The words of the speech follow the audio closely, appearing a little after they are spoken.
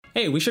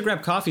Hey, we should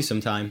grab coffee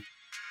sometime.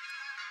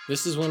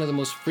 This is one of the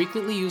most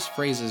frequently used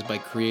phrases by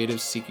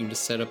creatives seeking to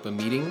set up a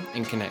meeting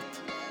and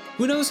connect.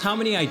 Who knows how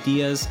many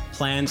ideas,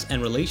 plans,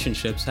 and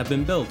relationships have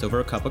been built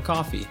over a cup of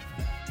coffee?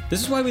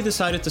 This is why we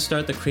decided to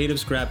start the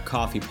Creatives Grab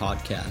Coffee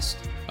podcast.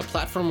 A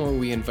platform where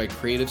we invite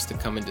creatives to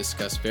come and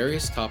discuss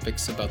various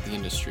topics about the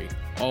industry,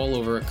 all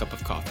over a cup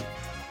of coffee.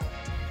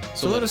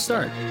 So let us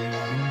start.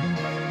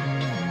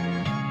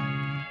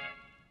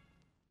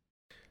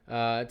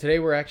 Today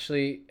we're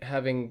actually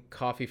having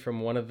coffee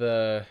from one of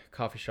the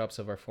coffee shops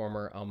of our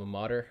former alma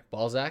mater,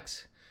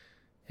 Balzac's.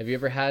 Have you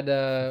ever had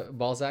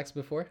Balzac's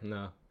before?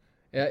 No.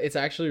 Yeah, it's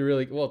actually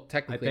really, well,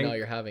 technically now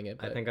you're having it.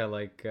 I think I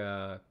like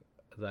that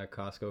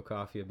Costco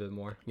coffee a bit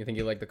more. You think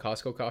you like the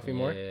Costco coffee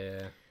more?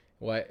 Yeah.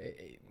 Why?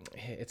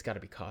 It's got to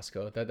be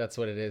Costco. That's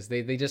what it is.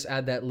 They just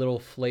add that little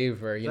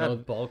flavor, you know.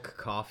 Bulk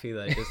coffee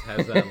that just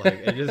has that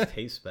it just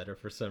tastes better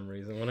for some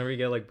reason. Whenever you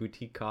get like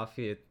boutique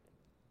coffee,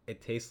 it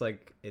tastes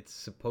like it's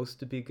supposed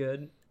to be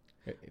good.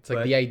 It's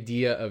like the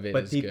idea of it.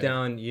 But is deep good.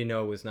 down, you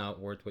know, it was not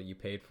worth what you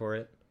paid for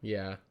it.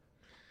 Yeah.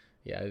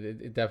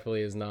 It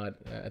definitely is not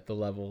at the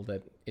level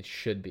that it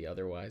should be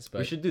otherwise. But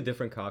we should do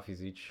different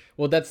coffees each.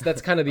 Well, that's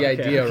kind of the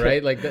idea, okay.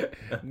 right? Like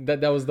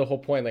that was the whole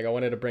point. Like I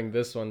wanted to bring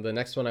this one. The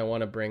next one I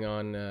want to bring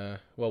on.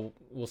 Well,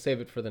 we'll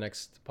save it for the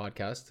next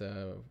podcast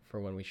for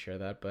when we share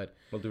that. But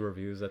we'll do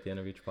reviews at the end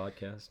of each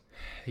podcast.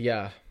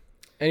 Yeah.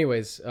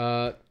 Anyways,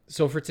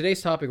 so for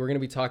today's topic, we're going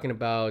to be talking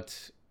about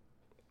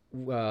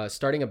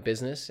starting a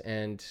business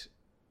and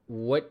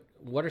what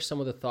are some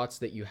of the thoughts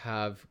that you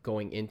have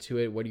going into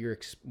it? What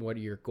are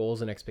your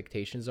goals and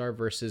expectations are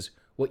versus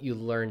what you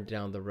learned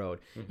down the road?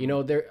 Mm-hmm. You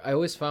know, I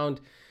always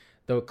found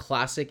the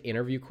classic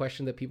interview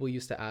question that people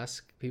used to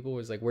ask people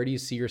was like, where do you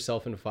see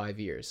yourself in 5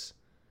 years?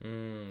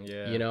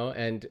 Yeah. You know,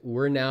 and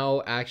we're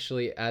now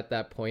actually at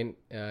that point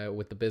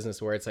with the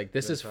business where it's like,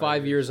 this is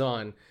 5 years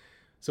on.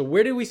 So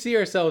where did we see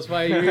ourselves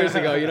 5 years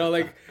ago? You know,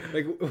 like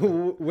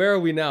where are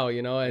we now?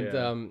 You know,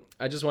 and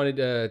I just wanted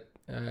to,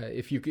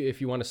 if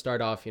you want to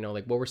start off, you know,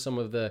 like what were some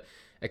of the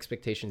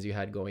expectations you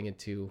had going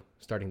into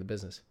starting the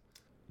business?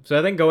 So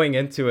I think going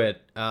into it,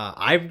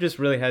 I've just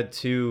really had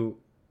two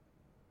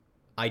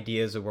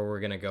ideas of where we're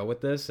going to go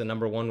with this. And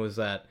number one was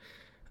that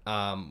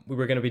we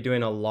were going to be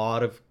doing a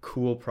lot of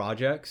cool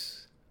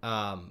projects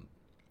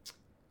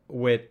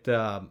with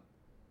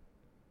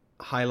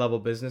high level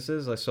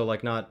businesses. So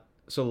like not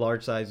so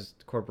large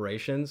sized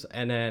corporations.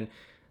 And then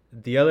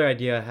the other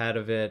idea I had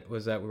of it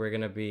was that we were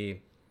going to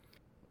be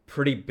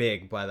pretty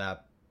big by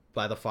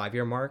the 5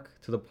 year mark,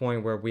 to the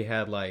point where we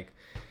had like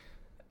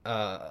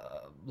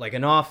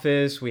an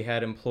office, we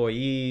had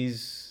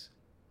employees,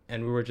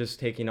 and we were just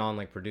taking on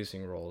like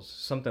producing roles,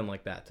 something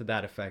like that, to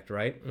that effect,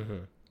 right?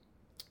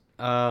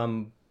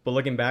 Mm-hmm. But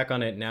looking back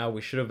on it now,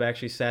 we should have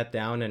actually sat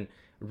down and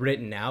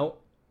written out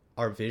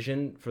our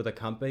vision for the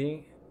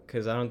company,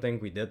 because I don't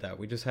think we did that.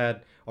 We just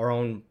had our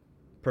own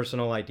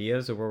personal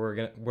ideas of where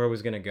it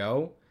was gonna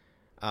go,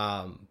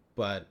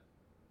 but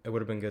it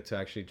would have been good to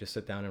actually just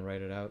sit down and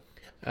write it out.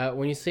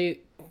 When you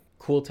say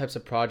cool types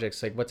of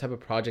projects, like what type of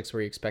projects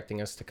were you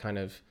expecting us to kind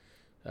of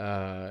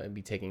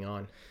be taking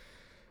on?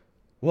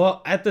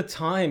 Well, at the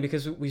time,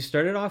 because we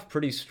started off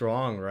pretty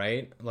strong,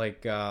 right?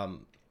 Like right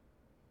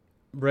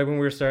when we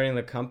were starting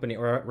the company,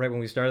 or right when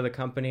we started the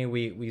company,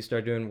 we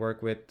started doing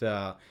work with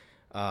ad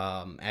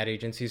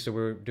agencies. So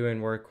we were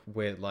doing work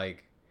with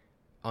like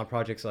on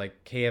projects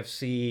like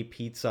KFC,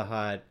 Pizza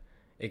Hut,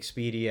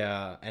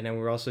 Expedia, and then we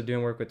were also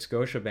doing work with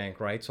Scotiabank,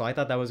 right? So I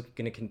thought that was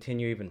going to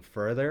continue even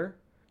further.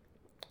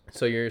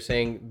 So you're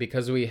saying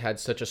because we had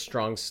such a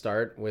strong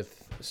start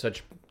with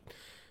such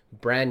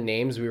brand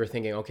names, we were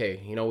thinking, okay,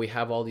 you know, we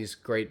have all these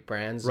great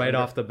brands right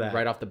off the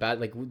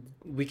bat, like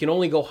we can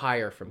only go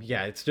higher from here.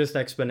 Yeah, it's just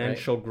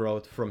exponential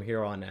growth from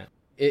here on out.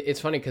 It's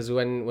funny because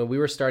when we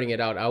were starting it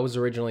out, I was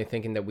originally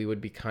thinking that we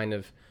would be kind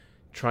of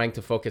trying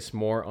to focus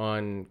more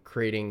on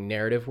creating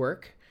narrative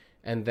work,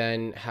 and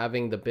then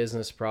having the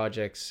business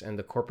projects and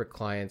the corporate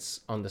clients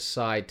on the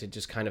side to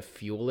just kind of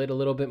fuel it a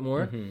little bit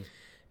more. Mm-hmm.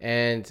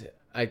 And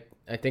I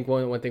think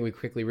one thing we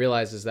quickly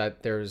realized is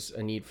that there's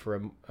a need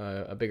for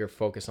a bigger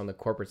focus on the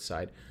corporate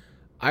side.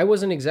 I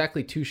wasn't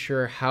exactly too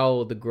sure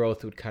how the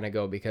growth would kind of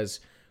go, because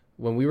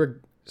when we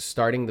were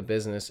starting the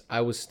business, I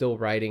was still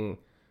riding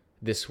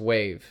this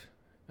wave,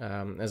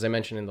 as I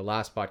mentioned in the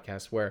last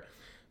podcast, where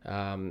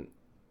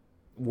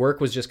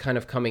work was just kind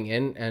of coming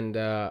in, and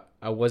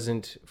I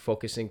wasn't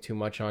focusing too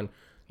much on,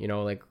 you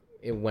know, like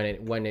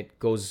when it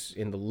goes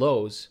in the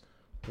lows,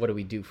 what do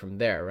we do from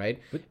there, right?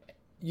 But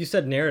you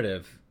said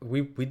narrative.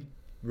 We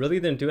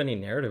really didn't do any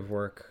narrative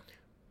work.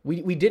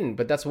 We didn't,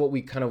 but that's what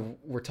we kind of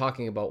were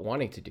talking about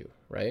wanting to do,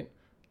 right?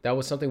 That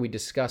was something we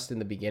discussed in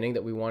the beginning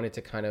that we wanted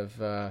to kind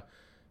of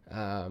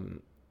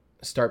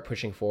start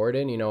pushing forward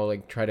in, you know,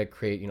 like try to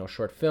create, you know,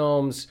 short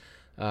films,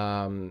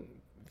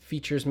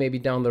 features maybe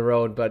down the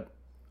road, but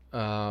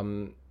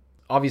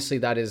obviously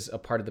that is a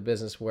part of the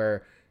business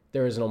where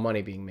there is no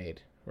money being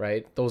made,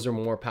 right? Those are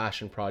more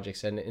passion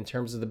projects. And in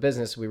terms of the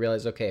business, we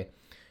realized, okay,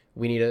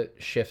 we need to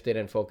shift it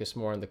and focus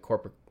more on the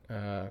corporate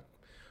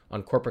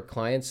on corporate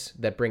clients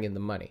that bring in the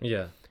money.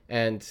 Yeah.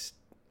 And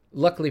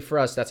luckily for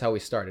us, that's how we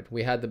started.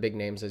 We had the big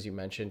names, as you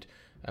mentioned.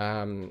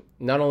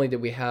 Not only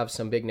did we have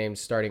some big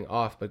names starting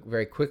off, but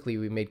very quickly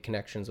we made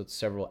connections with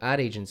several ad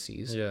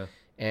agencies. Yeah.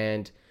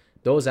 And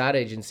those ad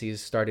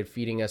agencies started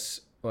feeding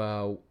us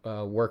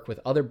work with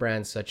other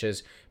brands such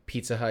as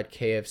Pizza Hut,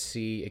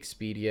 KFC,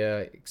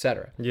 Expedia,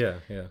 etc. Yeah.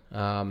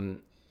 Yeah.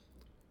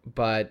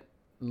 But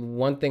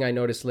one thing I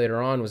noticed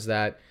later on was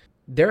that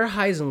there are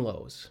highs and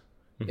lows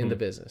in the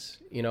business.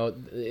 You know,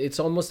 it's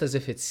almost as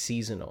if it's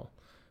seasonal.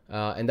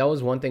 And that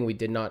was one thing we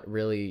did not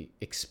really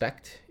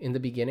expect in the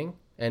beginning.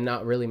 And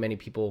not really many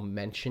people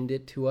mentioned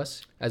it to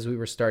us as we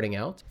were starting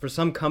out. For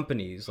some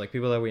companies, like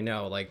people that we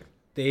know, like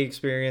they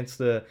experience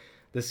the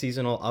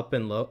seasonal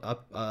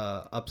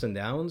ups and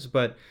downs,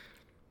 but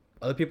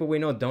other people we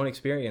know don't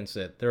experience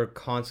it. They're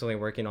constantly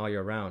working all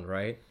year round,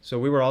 right? So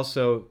we were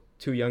also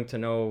too young to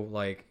know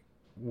like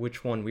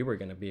which one we were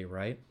going to be,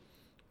 right?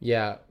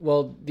 Yeah.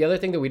 Well, the other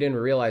thing that we didn't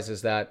realize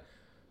is that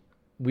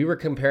we were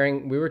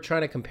trying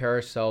to compare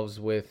ourselves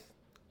with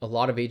a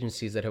lot of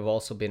agencies that have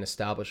also been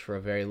established for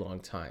a very long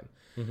time.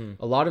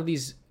 A lot of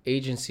these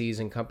agencies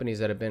and companies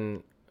that have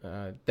been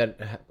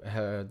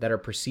that are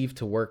perceived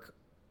to work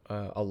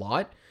a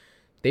lot,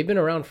 they've been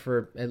around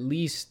for at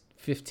least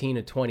 15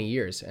 to 20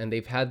 years, and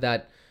they've had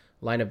that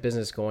line of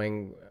business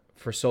going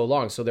for so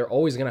long. So they're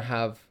always going to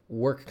have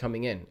work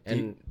coming in.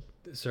 And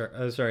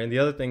sorry. And the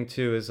other thing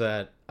too is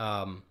that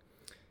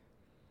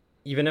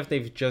even if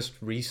they've just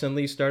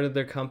recently started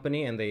their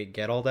company and they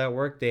get all that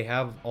work, they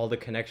have all the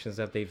connections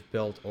that they've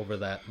built over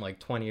that like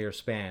 20-year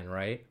span,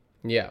 right?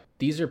 Yeah.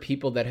 These are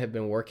people that have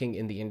been working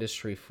in the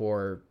industry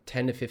for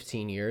 10 to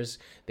 15 years.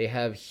 They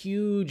have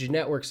huge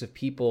networks of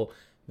people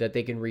that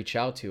they can reach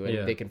out to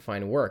and they can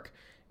find work.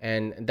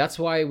 And that's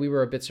why we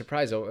were a bit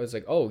surprised. I was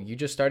like, oh, you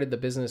just started the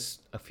business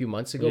a few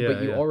months ago,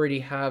 but you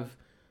already have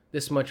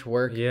this much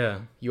work.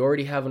 Yeah. You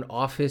already have an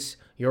office.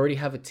 You already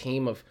have a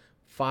team of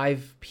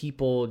 5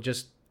 people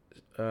just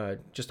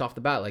off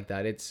the bat like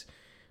that. It's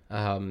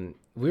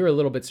we were a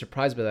little bit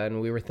surprised by that, and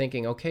we were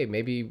thinking, okay,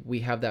 maybe we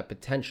have that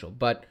potential,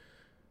 but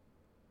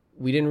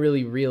we didn't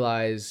really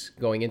realize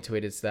going into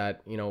it is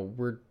that, you know,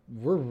 we're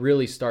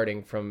really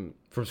starting from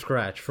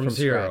scratch, from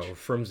zero.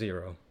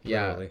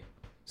 Yeah. Literally.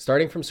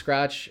 Starting from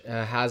scratch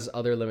has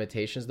other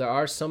limitations. There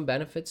are some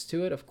benefits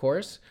to it, of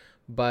course,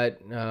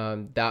 but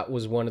that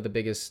was one of the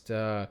biggest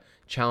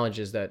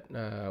challenges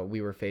that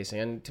we were facing.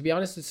 And to be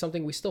honest, it's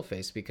something we still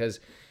face because,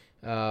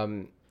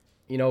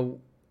 you know,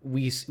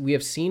 we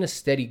have seen a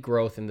steady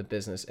growth in the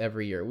business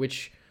every year,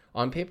 which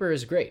on paper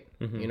is great.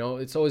 You know,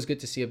 it's always good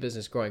to see a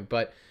business growing,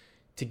 but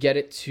to get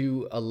it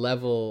to a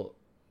level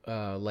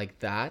like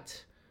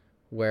that,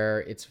 where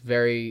it's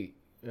very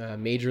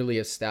majorly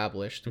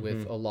established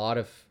with a lot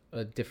of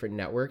different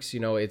networks, you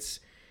know, it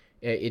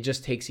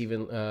just takes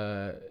even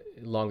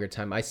longer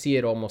time. I see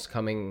it almost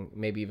coming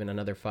maybe even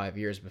another 5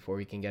 years before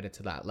we can get it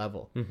to that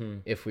level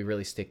if we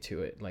really stick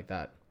to it like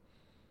that.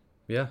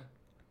 Yeah,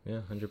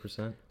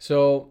 100%.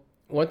 So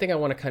one thing I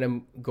want to kind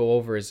of go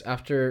over is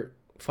after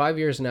 5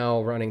 years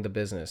now running the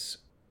business,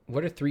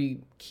 what are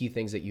 3 key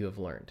things that you have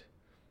learned?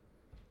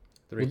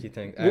 3 key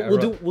things.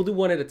 We'll do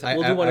one at a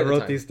time. I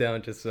wrote these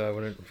down just so I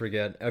wouldn't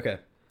forget. Okay,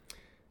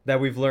 that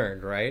we've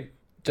learned, right?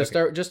 Just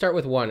start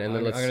with one, and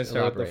then I'm going to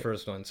start with the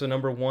first one. So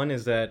number 1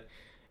 is that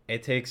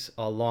it takes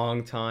a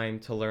long time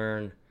to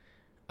learn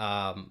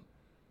the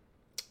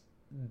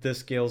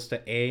skills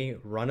to A,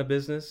 run a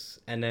business,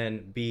 and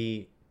then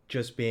B,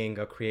 just being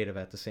a creative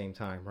at the same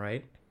time,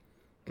 right?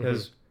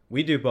 Because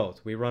we do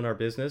both. We run our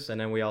business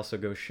and then we also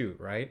go shoot,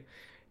 right?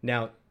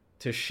 Now,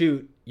 to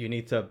shoot, you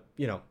need to,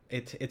 you know,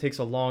 it takes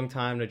a long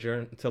time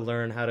to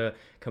learn how to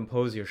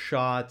compose your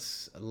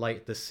shots,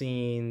 light the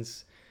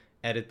scenes,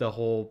 edit the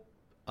whole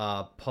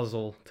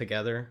puzzle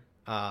together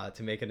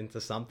to make it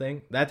into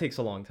something. That takes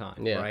a long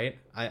time, right?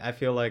 I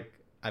feel like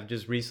I've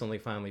just recently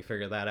finally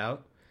figured that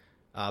out.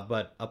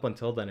 But up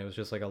until then, it was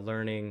just like a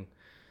learning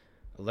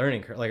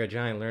curve, like a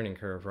giant learning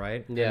curve,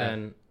 right? Yeah.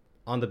 And then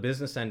on the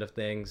business end of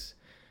things,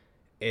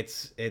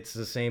 it's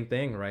the same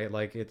thing, right?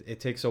 Like it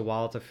takes a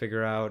while to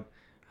figure out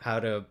how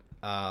to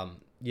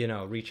you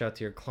know, reach out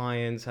to your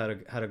clients, how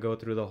to go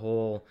through the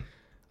whole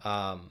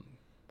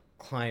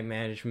client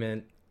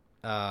management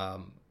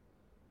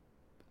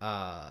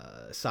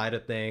side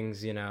of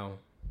things, you know.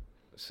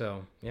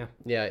 So yeah,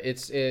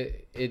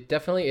 it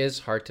definitely is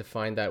hard to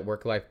find that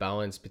work-life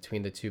balance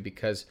between the two,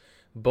 because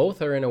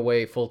both are in a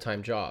way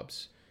full-time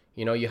jobs.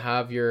 You know, you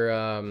have your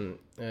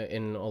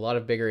in a lot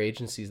of bigger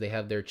agencies, they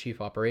have their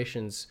chief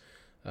operations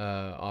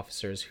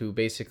officers who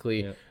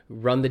basically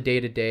run the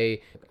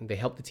day-to-day. They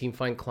help the team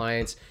find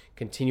clients,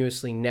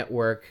 continuously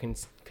network,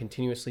 and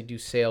continuously do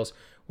sales.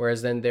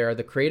 Whereas then there are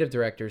the creative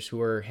directors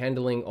who are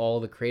handling all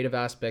the creative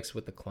aspects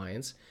with the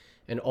clients,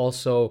 and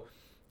also,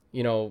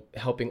 you know,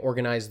 helping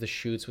organize the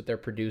shoots with their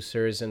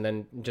producers, and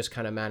then just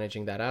kind of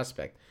managing that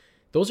aspect.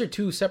 Those are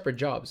 2 separate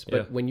jobs,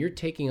 but when you're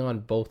taking on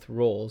both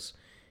roles,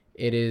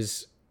 it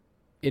is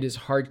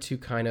hard to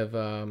kind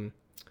of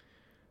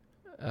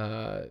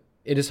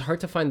it is hard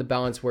to find the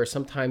balance where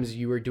sometimes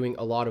you are doing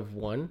a lot of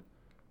one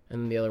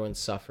and then the other one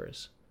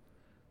suffers.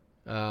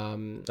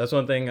 That's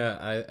one thing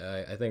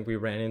I think we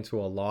ran into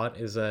a lot,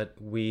 is that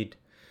we'd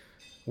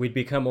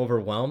become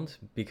overwhelmed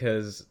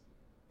because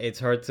it's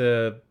hard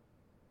to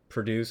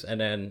produce and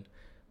then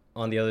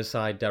on the other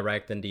side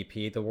direct and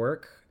DP the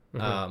work.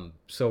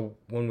 So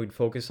when we'd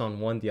focus on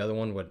one, the other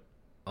one would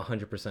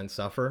 100%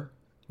 suffer.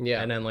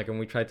 Yeah. And then like when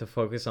we tried to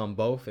focus on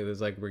both, it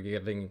was like we're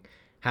giving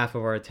half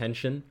of our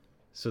attention.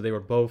 So they were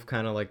both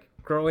kind of like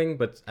growing,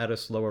 but at a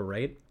slower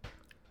rate.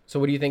 So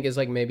what do you think is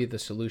like maybe the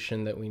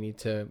solution that we need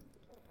to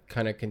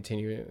kind of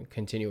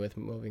continue with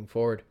moving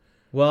forward?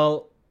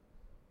 Well,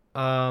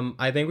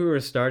 I think we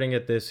were starting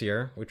it this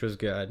year, which was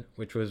good,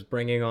 which was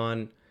bringing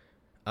on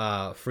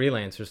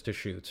freelancers to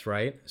shoots,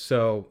 right?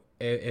 So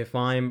if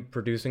I'm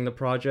producing the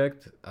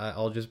project,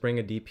 I'll just bring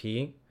a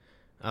DP,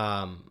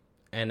 and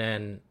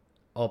then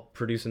I'll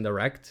produce and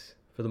direct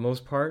for the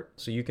most part.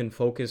 So you can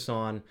focus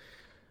on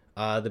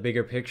the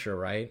bigger picture,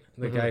 right?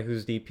 The guy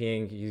who's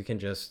DPing, you can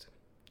just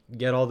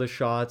get all the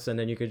shots and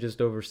then you could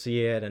just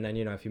oversee it. And then,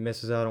 you know, if he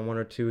misses out on one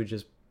or two,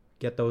 just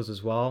get those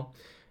as well.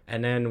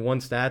 And then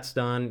once that's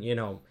done, you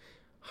know,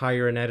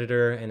 hire an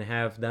editor and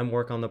have them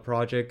work on the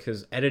project,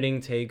 because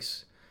editing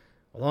takes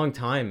a long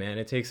time, man.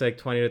 It takes like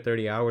 20 to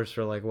 30 hours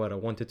for like what, a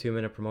 1 to 2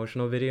 minute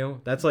promotional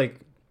video. That's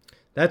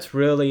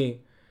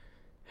really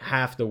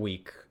half the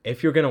week.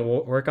 If you're gonna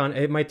work on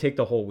it, might take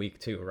the whole week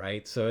too,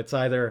 right? So it's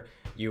either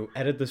you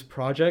edit this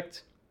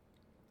project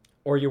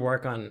or you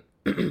work on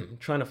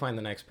trying to find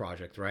the next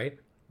project, right?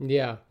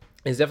 Yeah,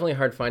 it's definitely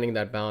hard finding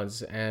that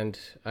balance. And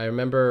I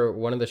remember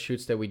one of the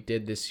shoots that we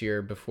did this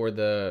year before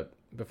the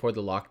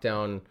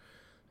lockdown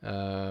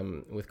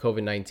with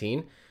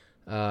COVID-19.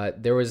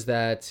 There was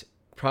that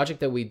project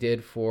that we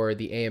did for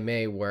the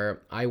AMA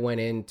where I went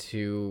in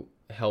to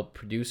help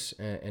produce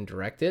and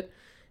direct it.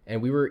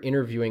 And we were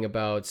interviewing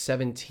about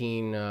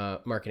 17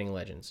 marketing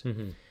legends.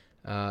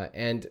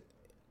 And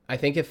I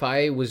think if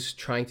I was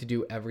trying to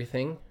do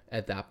everything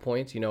at that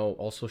point, you know,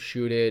 also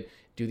shoot it,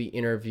 do the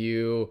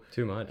interview,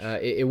 too much.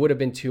 It would have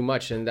been too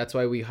much. And that's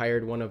why we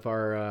hired one of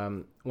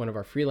our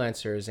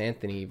freelancers,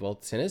 Anthony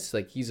Voltsinis.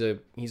 Like he's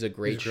a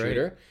great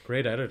shooter.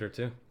 Great editor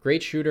too.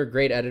 Great shooter,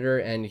 great editor.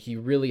 And he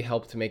really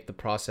helped to make the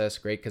process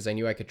great because I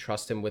knew I could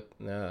trust him with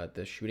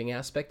the shooting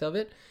aspect of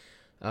it.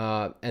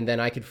 And then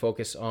I could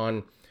focus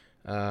on...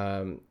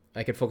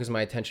 I could focus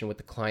my attention with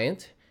the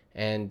client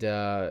and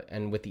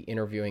with the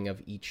interviewing of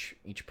each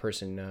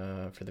person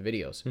for the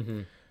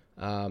videos.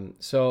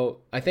 So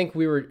I think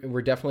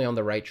we're definitely on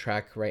the right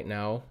track right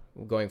now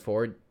going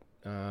forward,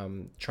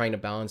 trying to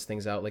balance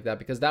things out like that,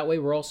 because that way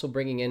we're also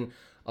bringing in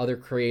other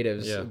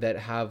creatives that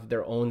have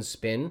their own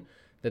spin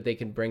that they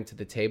can bring to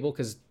the table,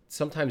 because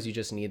sometimes you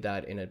just need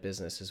that in a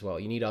business as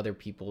well. You need other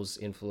people's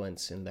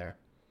influence in there.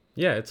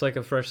 Yeah, it's like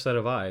a fresh set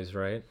of eyes,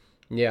 right?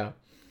 Yeah.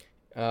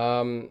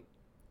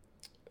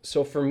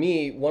 So for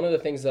me, one of the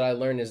things that I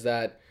learned is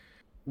that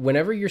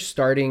whenever you're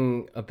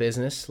starting a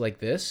business like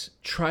this,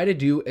 try to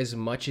do as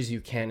much as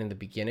you can in the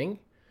beginning,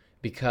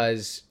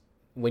 because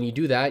when you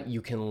do that,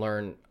 you can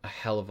learn a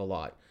hell of a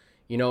lot.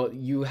 You know,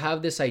 you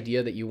have this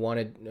idea that you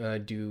want to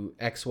do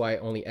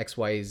only X,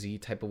 Y, Z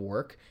type of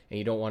work, and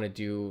you don't want to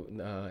do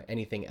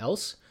anything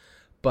else.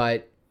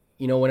 But,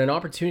 you know, when an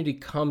opportunity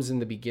comes in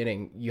the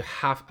beginning,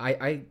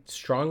 I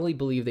strongly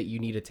believe that you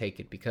need to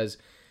take it, because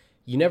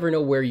you never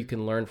know where you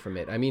can learn from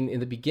it. I mean, in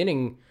the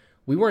beginning,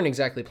 we weren't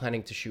exactly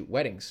planning to shoot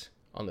weddings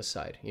on the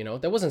side. You know,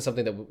 that wasn't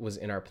something that was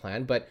in our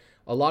plan, but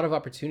a lot of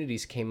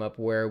opportunities came up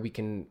where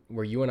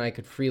you and I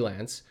could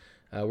freelance,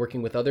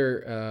 working with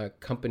other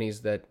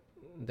companies that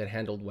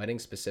handled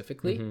weddings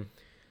specifically.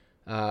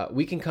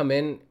 We can come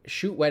in,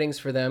 shoot weddings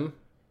for them,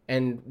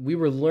 and we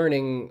were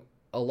learning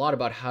a lot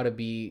about how to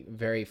be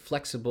very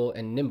flexible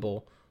and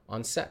nimble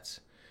on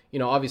sets. You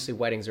know, obviously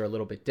weddings are a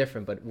little bit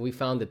different, but we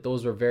found that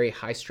those were very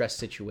high stress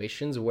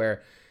situations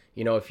where,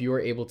 you know, if you were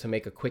able to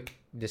make a quick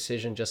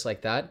decision just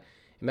like that,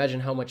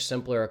 imagine how much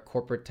simpler a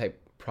corporate type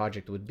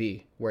project would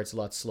be, where it's a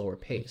lot slower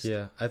paced.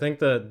 Yeah, I think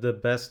the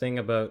best thing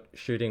about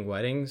shooting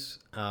weddings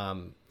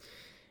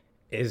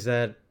is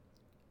that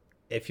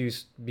if you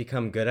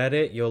become good at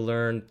it, you'll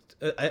learn.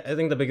 I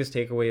think the biggest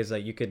takeaway is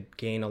that you could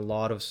gain a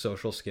lot of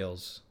social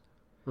skills,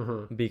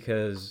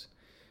 because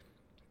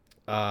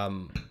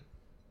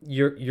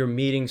you're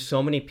meeting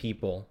so many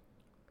people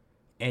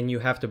and you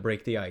have to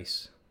break the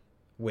ice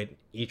with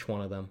each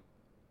one of them,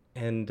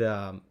 and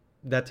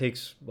that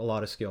takes a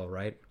lot of skill,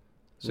 right?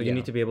 So you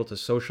need to be able to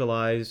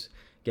socialize,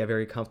 get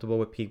very comfortable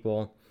with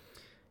people.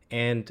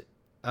 And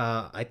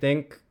I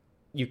think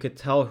you could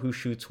tell who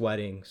shoots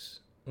weddings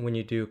when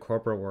you do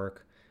corporate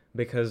work,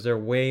 because they're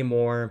way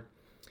more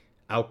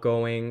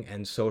outgoing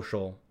and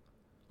social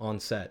on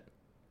set.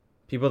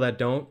 People that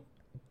don't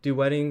do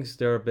weddings,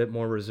 they're a bit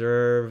more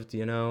reserved,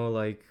 you know,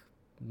 like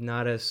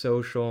not as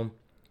social.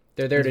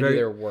 They're there to do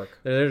their work.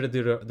 They're there to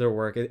do their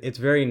work. It's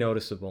very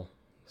noticeable.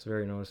 It's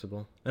very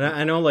noticeable. And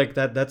I know like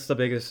that's the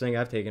biggest thing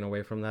I've taken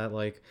away from that.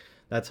 Like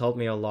that's helped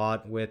me a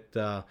lot with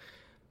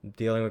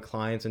dealing with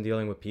clients and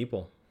dealing with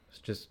people.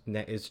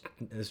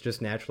 It's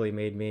just naturally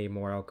made me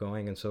more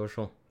outgoing and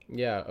social.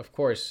 Yeah, of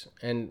course.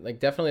 And like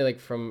definitely like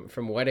from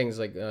weddings,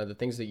 like the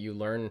things that you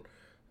learn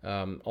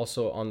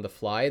also on the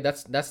fly,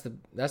 that's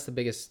the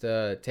biggest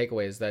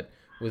takeaway, is that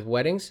with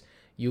weddings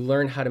you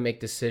learn how to make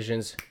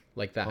decisions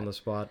like that On the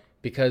spot.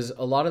 because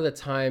a lot of the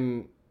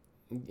time,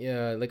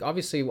 like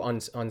obviously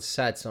on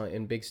sets,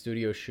 in big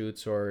studio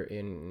shoots or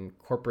in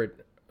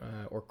corporate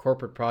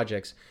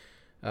projects,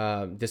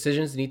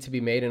 decisions need to be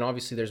made, and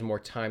obviously there's more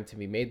time to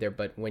be made there.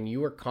 But when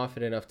you are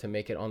confident enough to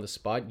make it on the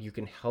spot, you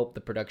can help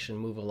the production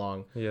move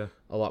along Yeah.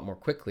 a lot more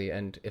quickly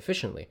and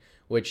efficiently,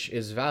 which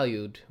is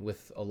valued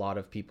with a lot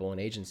of people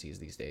and agencies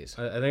these days.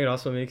 I think it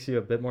also makes you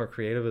a bit more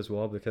creative as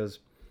well, because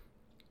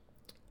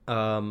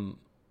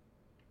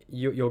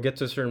you'll get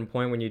to a certain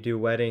point when you do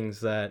weddings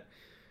that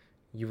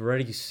you've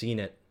already seen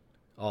it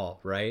all,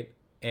 right?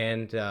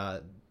 And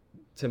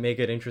to make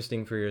it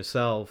interesting for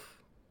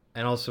yourself,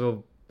 and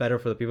also better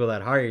for the people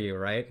that hire you,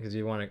 right? Because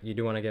you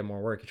do want to get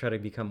more work. You try to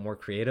become more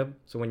creative.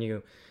 So when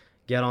you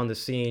get on the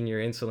scene,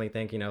 you're instantly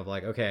thinking of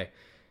like, okay,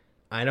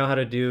 I know how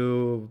to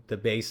do the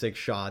basic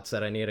shots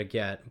that I need to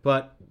get,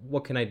 but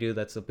what can I do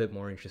that's a bit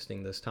more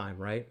interesting this time,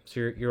 right?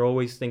 So you're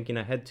always thinking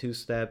ahead 2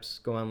 steps,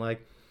 going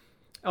like,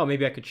 oh,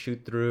 maybe I could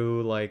shoot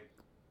through like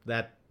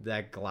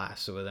that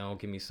glass so that'll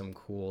give me some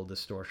cool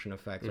distortion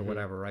effect or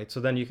whatever, right? So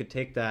then you could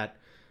take that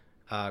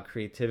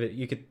creativity,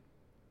 you could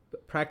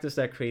practice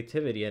that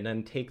creativity and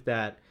then take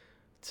that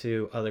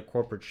to other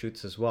corporate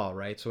shoots as well,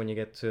 right? So when you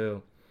get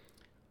to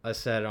a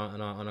set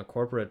on a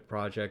corporate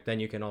project, then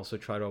you can also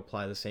try to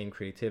apply the same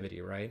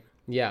creativity, right?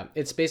 Yeah,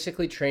 it's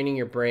basically training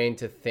your brain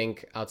to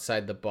think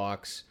outside the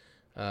box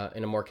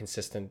in a more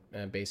consistent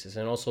basis,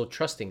 and also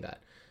trusting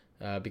that.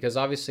 Because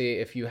obviously,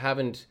 if you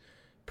haven't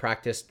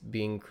practiced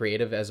being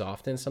creative as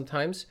often,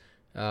 sometimes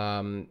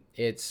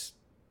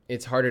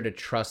it's harder to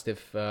trust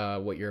if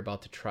what you're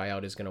about to try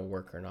out is going to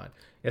work or not.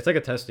 It's like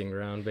a testing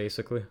ground,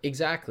 basically.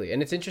 Exactly.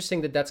 And it's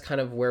interesting that that's kind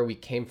of where we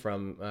came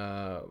from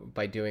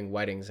by doing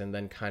weddings, and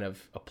then kind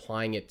of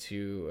applying it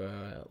to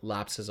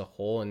laps as a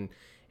whole,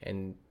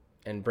 and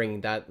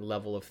bringing that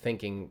level of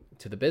thinking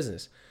to the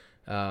business.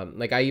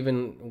 Like I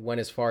even went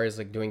as far as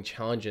like doing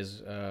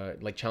challenges,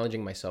 like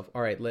challenging myself.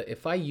 All right,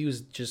 if I use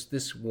just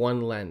this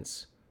one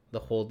lens the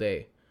whole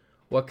day,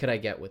 what could I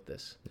get with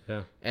this?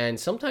 Yeah. And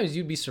sometimes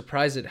you'd be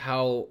surprised at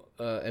how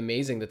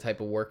amazing the type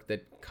of work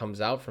that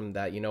comes out from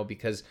that,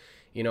 because,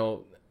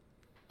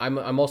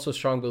 I'm also a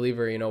strong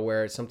believer,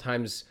 where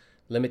sometimes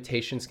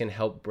limitations can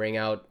help bring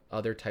out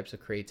other types of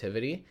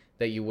creativity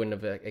that you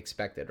wouldn't have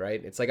expected,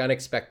 right? It's like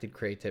unexpected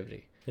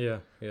creativity. Yeah.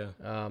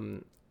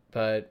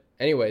 But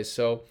anyways,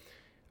 so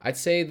I'd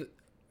say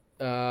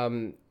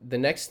the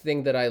next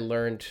thing that I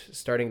learned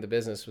starting the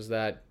business was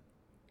that,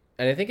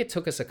 and I think it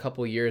took us a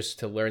couple years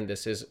to learn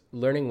this, is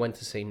learning when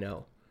to say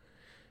no.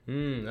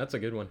 That's a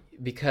good one.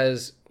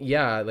 Because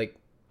like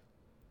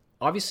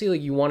obviously, like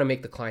you want to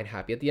make the client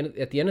happy. At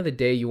the end of the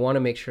day, you want to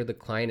make sure the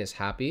client is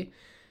happy.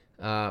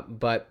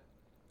 But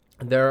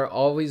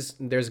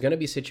there's going to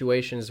be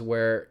situations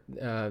where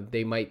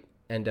they might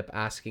end up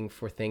asking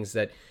for things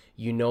that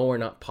are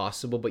not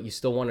possible, but you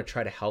still want to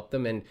try to help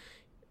them. And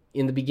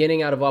in the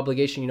beginning, out of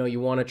obligation,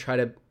 you want to try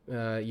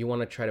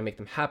to make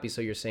them happy.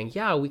 So you're saying,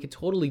 yeah, we could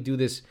totally do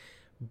this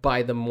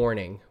by the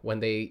morning when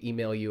they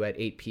email you at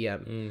 8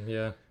 p.m.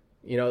 Yeah.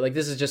 Like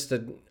this is just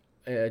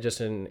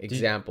an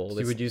example.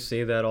 Would you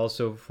say that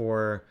also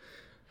for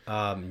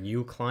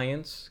new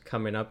clients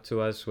coming up to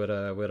us with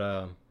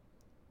a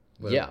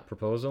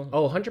proposal?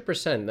 Oh,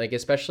 100%. Like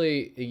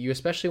you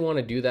especially want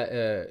to do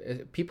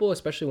that. People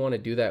especially want to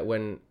do that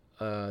when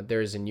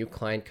there's a new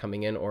client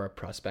coming in or a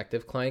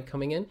prospective client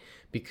coming in,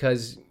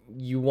 because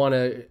you want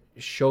to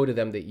show to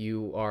them that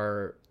you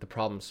are the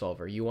problem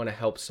solver. You want to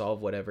help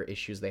solve whatever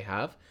issues they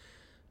have.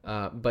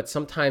 But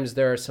sometimes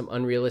there are some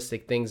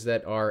unrealistic things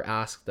that are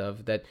asked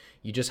of that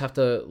you just have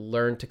to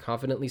learn to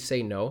confidently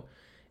say no.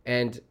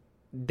 And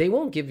they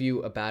won't give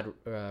you a bad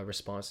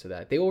response to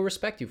that. They will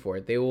respect you for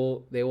it. They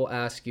will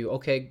ask you,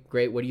 okay,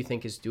 great. What do you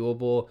think is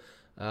doable?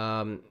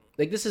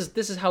 Like this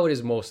is how it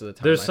is most of the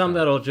time. There's some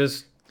that'll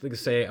just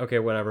say, okay,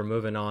 whatever,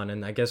 moving on.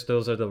 And I guess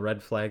those are the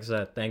red flags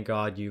that thank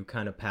God you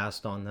kind of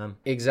passed on them.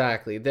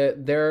 Exactly.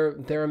 There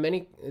are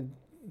many.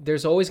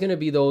 There's always going to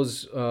be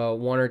those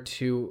one or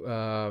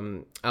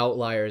two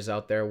outliers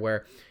out there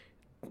where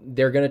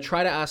they're going to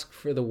try to ask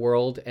for the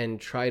world and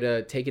try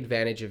to take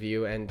advantage of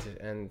you, and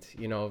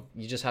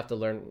you just have to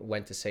learn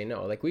when to say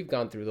no. Like we've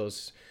gone through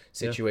those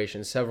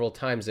situations several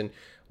times, and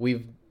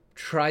we've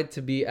tried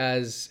to be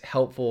as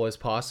helpful as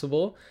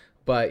possible,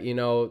 but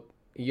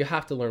you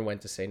have to learn when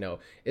to say no.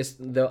 It's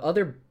the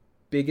other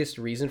biggest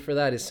reason for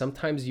that is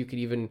sometimes you could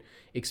even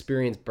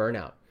experience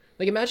burnout.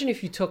 Like imagine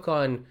if you took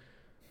on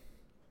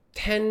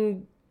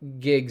 10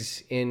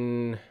 gigs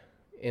in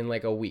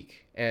like a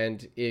week,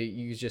 and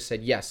you just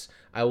said, yes,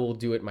 I will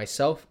do it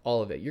myself,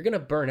 all of it. You're going to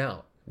burn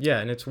out. Yeah.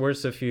 And it's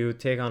worse if you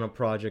take on a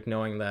project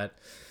knowing that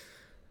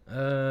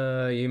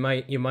you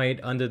might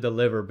under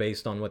deliver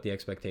based on what the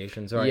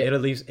expectations are. Yeah. It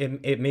at least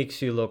it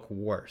makes you look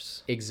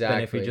worse. Exactly.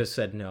 Than if you just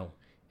said no.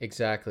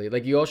 Exactly.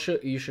 Like you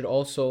should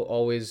also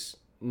always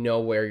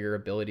know where your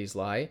abilities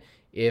lie.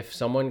 If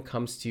someone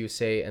comes to you,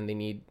 say, and they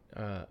need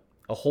a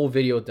whole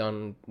video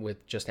done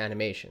with just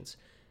animations,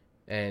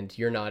 and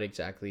you're not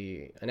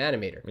exactly an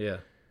animator, Yeah.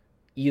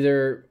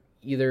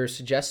 either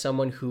suggest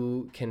someone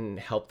who can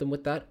help them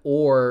with that,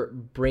 or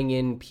bring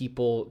in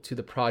people to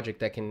the project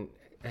that can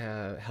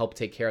help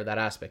take care of that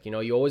aspect. You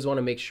know, you always want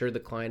to make sure the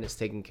client is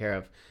taken care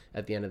of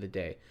at the end of the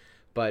day.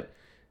 But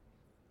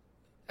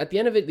at the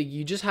end of it,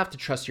 you just have to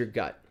trust your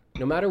gut.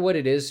 No matter what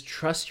it is,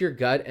 trust your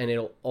gut, and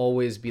it'll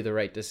always be the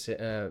right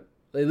decision.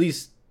 At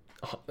least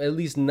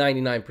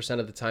 99%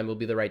 of the time, will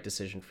be the right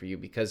decision for you.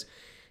 Because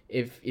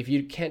if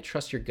you can't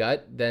trust your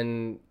gut,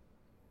 then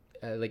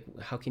like,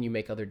 how can you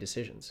make other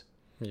decisions?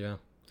 Yeah.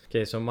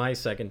 Okay, so my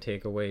second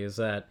takeaway is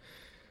that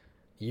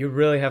you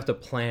really have to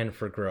plan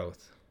for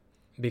growth,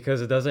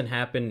 because it doesn't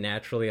happen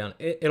naturally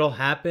it'll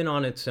happen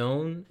on its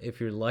own if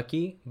you're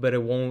lucky, but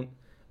it won't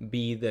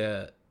be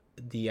the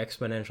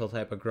exponential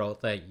type of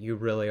growth that you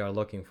really are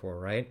looking for,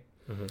 right?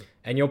 Mm-hmm.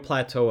 And you'll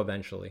plateau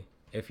eventually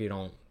if you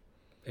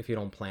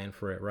don't plan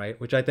for it, right?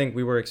 Which I think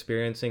we were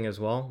experiencing as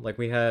well. Like,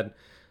 we had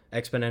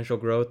exponential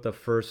growth the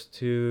first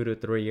 2 to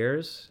 3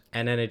 years,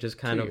 and then it just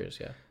kind 2 years,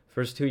 yeah.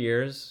 First 2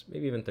 years,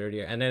 maybe even third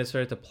year, and then it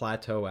started to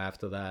plateau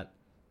after that.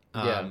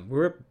 Yeah. We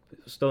were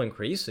still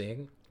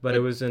increasing, but it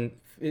was in...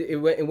 It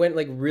went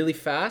like really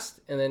fast,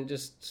 and then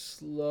just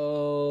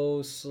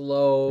slow,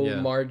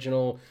 Yeah.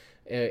 marginal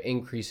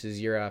increases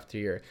year after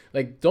year.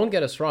 Like, don't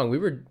get us wrong, we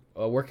were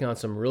working on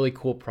some really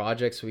cool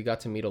projects. We got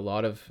to meet a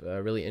lot of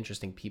really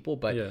interesting people,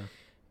 but Yeah.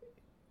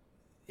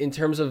 in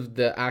terms of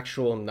the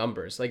actual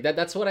numbers, like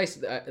that's what I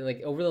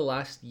like. Over the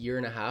last year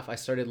and a half, I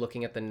started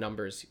looking at the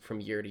numbers from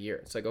year to year.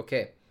 It's like,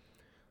 okay,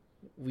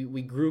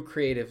 we grew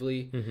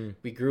creatively, Mm-hmm.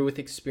 we grew with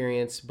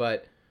experience,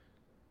 but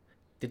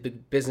did the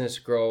business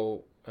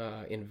grow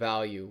in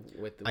value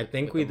I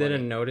think we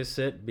didn't notice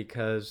it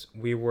because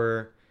we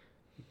were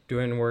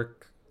doing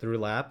work through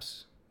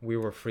Laps. We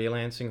were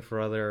freelancing for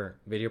other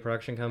video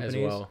production companies,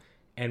 as well.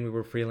 and we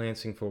were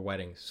freelancing for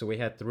weddings. So we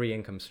had 3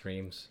 income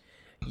streams.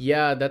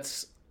 Yeah,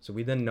 that's... So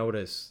we didn't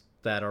notice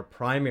that our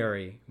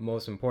primary,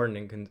 most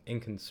important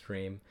income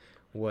stream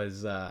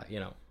was,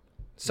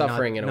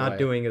 suffering in a way. Not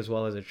doing as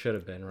well as it should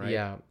have been, right?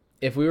 Yeah.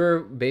 If we were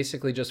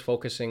basically just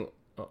focusing,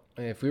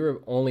 if we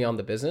were only on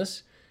the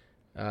business,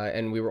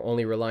 and we were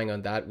only relying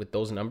on that with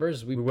those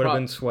numbers, we would have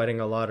been sweating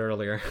a lot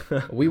earlier.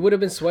 We would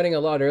have been sweating a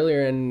lot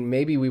earlier, and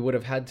maybe we would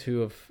have had to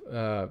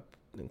have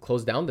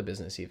closed down the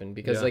business even,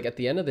 because like, at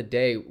the end of the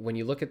day, when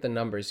you look at the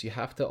numbers, you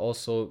have to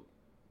also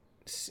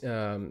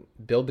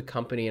build the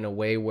company in a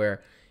way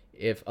where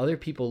if other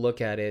people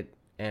look at it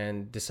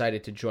and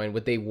decided to join,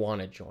 would they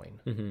want to join?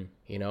 Mm-hmm.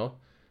 You know?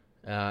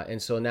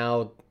 And so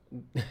now...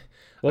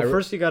 Well,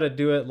 first you got to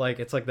do it like,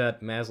 it's like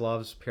that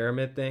Maslow's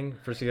pyramid thing.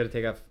 First you got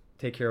to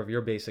take care of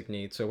your basic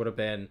needs. So it would have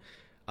been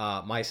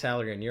my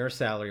salary and your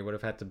salary would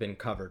have had to been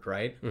covered,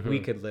 right? Mm-hmm.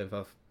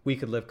 We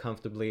could live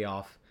comfortably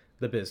off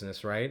the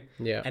business, right?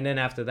 Yeah. And then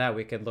after that,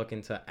 we could look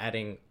into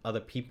adding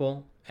other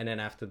people, and then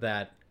after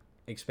that,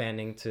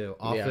 expanding to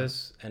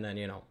office, and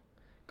then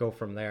go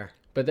from there.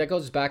 But that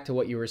goes back to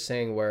what you were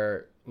saying,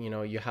 where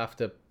you have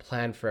to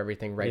plan for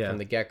everything from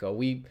the get-go.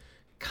 We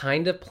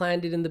kind of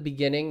planned it in the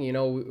beginning,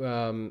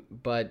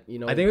 but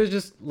I think it was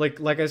just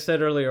like I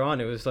said earlier on,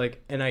 it was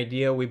like an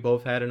idea we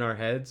both had in our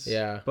heads.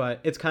 Yeah.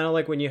 But it's kind of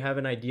like when you have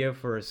an idea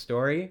for a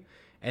story,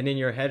 and in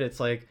your head it's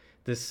like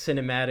this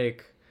cinematic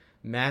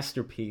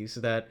masterpiece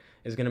that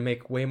is going to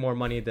make way more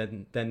money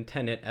than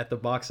Tenet at the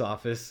box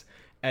office.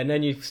 And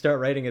then you start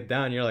writing it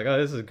down, you're like, oh,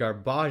 this is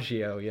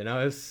garbaggio,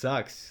 this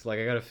sucks. Like,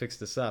 I got to fix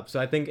this up. So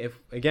I think if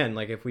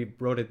we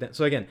wrote it down,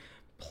 so again,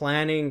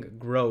 planning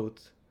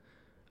growth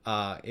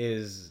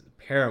is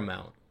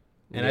paramount.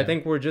 And I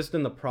think we're just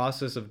in the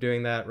process of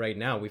doing that right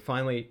now. We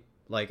finally,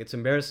 like, it's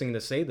embarrassing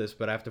to say this,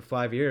 but after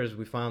 5 years,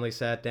 we finally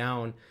sat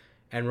down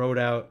and wrote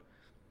out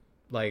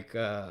like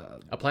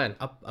a plan,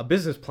 a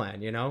business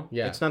plan,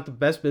 Yeah. It's not the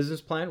best business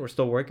plan. We're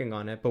still working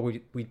on it, but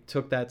we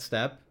took that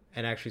step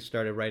and actually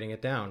started writing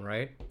it down,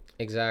 right?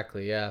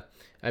 Exactly, yeah.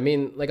 I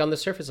mean, like, on the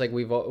surface, like,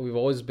 we've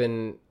always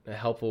been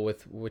helpful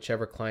with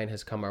whichever client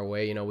has come our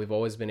way. We've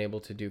always been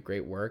able to do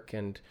great work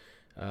and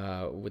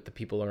with the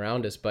people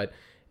around us. But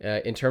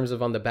in terms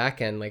of on the back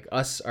end, like,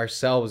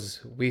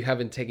 ourselves, we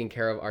haven't taken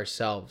care of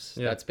ourselves.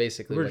 Yeah. That's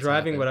basically we're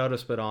driving without a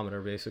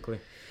speedometer, basically.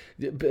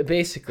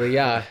 Basically,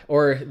 yeah.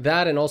 Or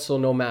that, and also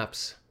no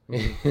maps.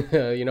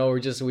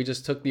 Mm-hmm. we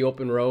just took the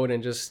open road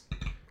and just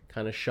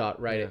kind of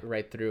shot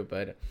right through.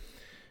 But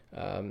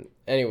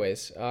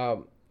anyways,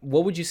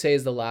 what would you say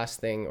is the last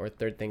thing or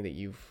third thing that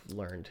you've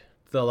learned?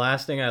 The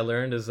last thing I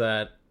learned is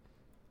that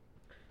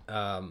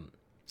a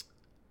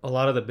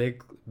lot of the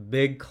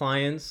big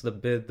clients,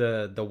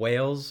 the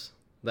whales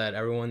that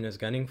everyone is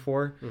gunning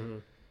for, mm-hmm.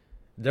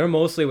 they're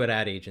mostly with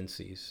ad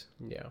agencies.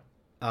 Yeah.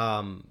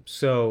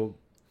 So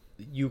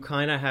you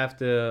kind of have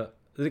to,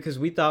 because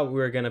we thought we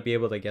were going to be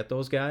able to get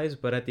those guys,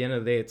 but at the end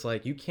of the day, it's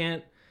like, you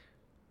can't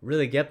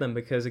really get them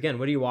because, again,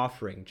 what are you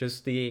offering?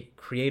 Just the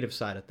creative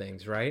side of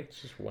things, right?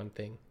 It's just one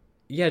thing.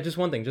 Yeah, just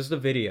one thing, just the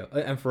video.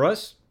 And for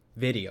us,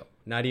 video,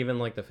 not even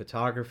like the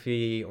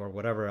photography or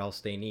whatever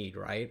else they need,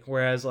 right?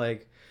 Whereas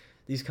like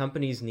these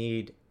companies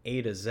need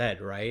A to Z,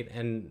 right?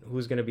 And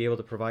who's going to be able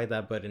to provide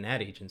that but an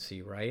ad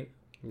agency, right?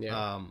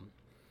 Yeah.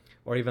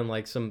 Or even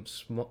like some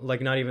small,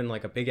 like not even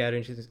like a big ad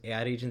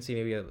agency,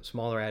 maybe a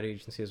smaller ad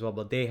agency as well,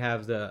 but they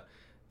have the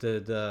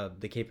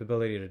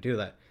capability to do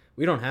that.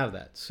 We don't have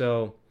that.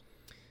 So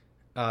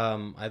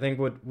I think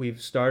what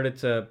we've started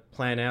to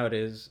plan out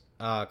is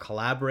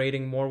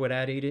collaborating more with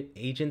ad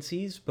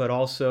agencies, but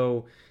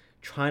also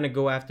trying to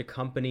go after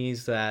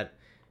companies that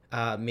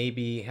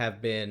maybe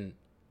have been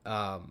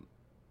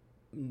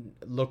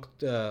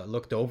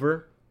looked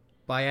over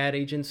by ad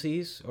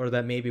agencies, or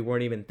that maybe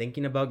weren't even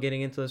thinking about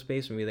getting into the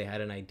space. Maybe they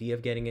had an idea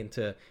of getting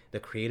into the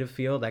creative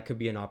field. That could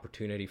be an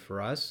opportunity for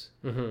us.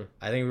 Mm-hmm.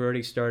 I think we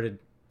already started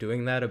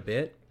doing that a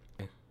bit.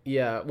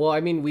 Yeah. Well,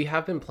 I mean, we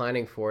have been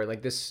planning for it.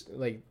 Like this,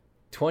 like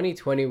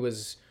 2020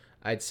 was,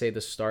 I'd say,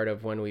 the start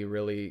of when we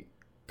really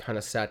kind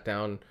of sat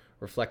down,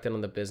 reflected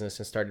on the business,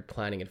 and started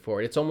planning it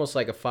forward. It's almost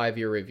like a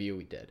 5-year review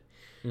we did.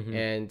 Mm-hmm.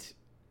 And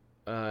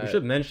we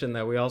should mention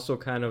that we also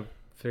kind of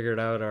figured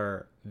out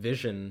our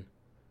vision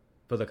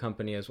for the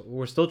company as well.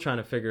 We're still trying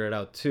to figure it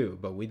out too,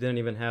 but we didn't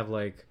even have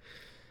like,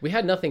 we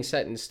had nothing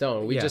set in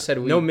stone. We just said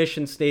no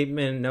mission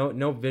statement,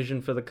 no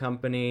vision for the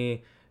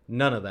company,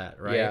 none of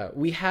that, right? Yeah,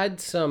 we had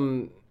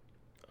some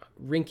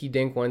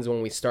rinky-dink ones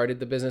when we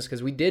started the business,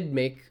 because we did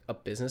make a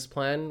business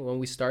plan when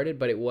we started,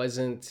 but it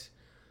wasn't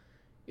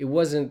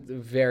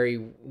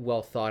very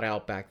well thought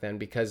out back then,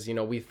 because, you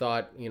know, we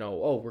thought, you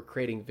know, oh, we're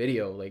creating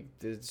video, like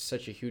there's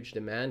such a huge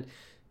demand.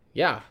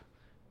 Yeah.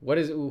 What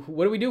do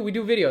we do? We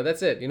do video.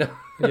 That's it, you know?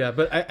 Yeah,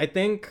 but I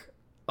think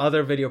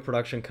other video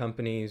production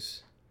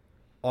companies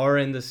are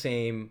in the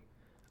same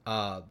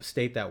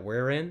state that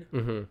we're in.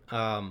 Mm-hmm.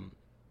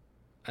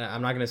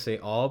 I'm not going to say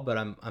all, but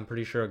I'm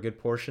pretty sure a good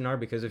portion are,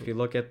 because if you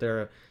look at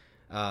their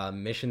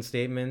mission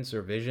statements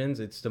or visions,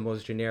 it's the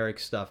most generic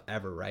stuff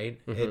ever, right?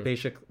 Mm-hmm.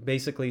 It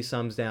basically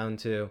sums down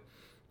to,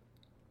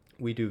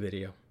 we do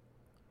video.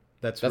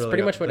 That's really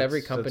pretty much what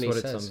every company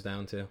says. says. It sums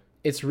down to.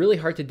 It's really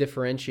hard to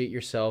differentiate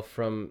yourself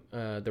from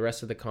the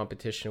rest of the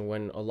competition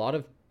when a lot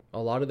of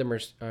them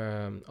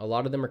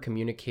are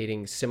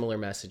communicating similar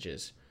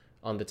messages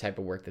on the type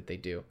of work that they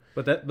do.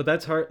 But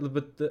that's hard.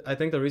 But I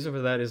think the reason for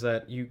that is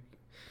that you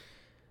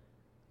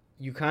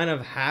kind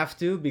of have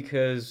to,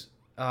 because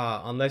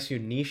unless you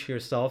niche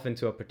yourself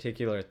into a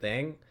particular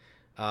thing,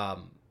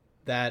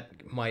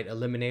 that might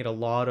eliminate a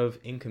lot of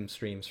income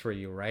streams for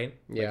you, right?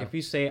 Yeah. Like if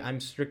you say, I'm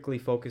strictly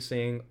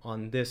focusing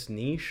on this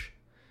niche,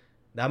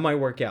 that might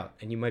work out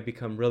and you might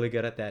become really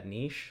good at that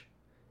niche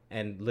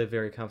and live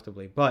very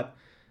comfortably. But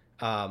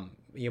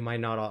you might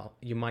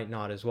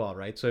not as well,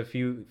 right? So if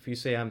you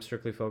say, I'm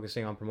strictly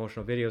focusing on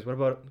promotional videos, what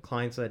about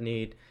clients that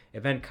need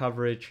event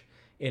coverage,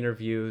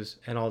 interviews,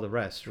 and all the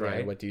rest,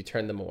 right? Yeah, what, do you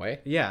turn them away?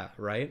 Yeah,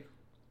 right.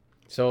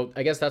 So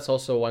I guess that's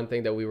also one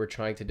thing that we were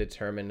trying to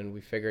determine, and we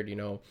figured, you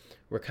know,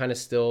 we're kind of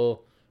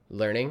still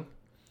learning.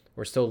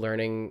 We're still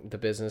learning the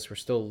business. We're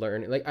still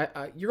learning. Like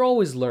you're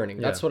always learning.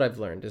 Yeah. That's what I've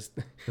learned. Is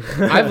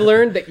I've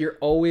learned that you're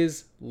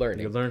always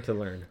learning. You learn to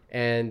learn.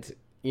 And,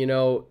 you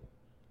know,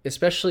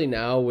 especially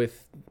now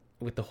with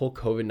the whole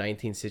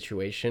COVID-19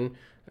 situation,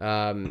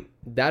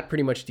 that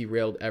pretty much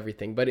derailed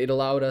everything. But it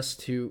allowed us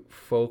to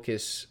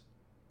focus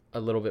a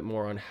little bit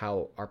more on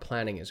how our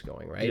planning is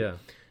going, right?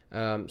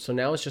 Yeah. So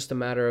now it's just a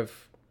matter of,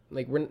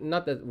 like, we're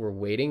not that we're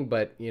waiting,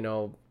 but, you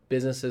know,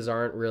 businesses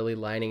aren't really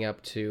lining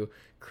up to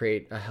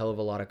create a hell of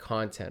a lot of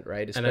content,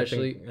 right?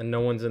 Especially, and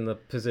no one's in the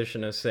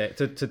position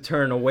to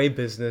turn away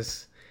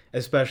business,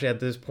 especially at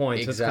this point.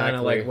 Exactly. So it's kind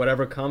of like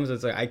whatever comes,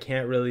 it's like I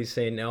can't really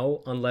say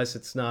no unless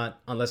I'm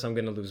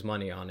going to lose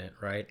money on it,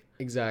 right?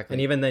 Exactly.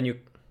 And even then you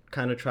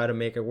kind of try to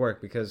make it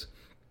work, because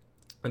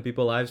the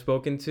people I've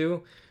spoken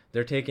to,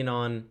 they're taking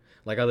on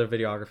like other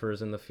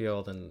videographers in the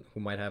field and who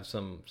might have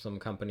some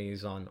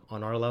companies on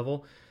our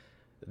level.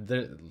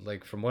 They're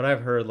like, from what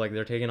I've heard, like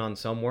they're taking on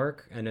some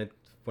work, and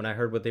when I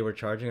heard what they were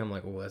charging, I'm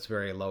like, oh, that's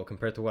very low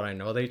compared to what I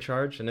know they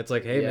charge. And it's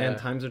like, hey, man,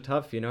 times are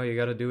tough. You know, you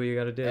got to do what you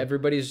got to do.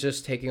 Everybody's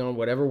just taking on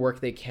whatever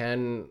work they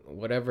can,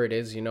 whatever it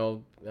is, you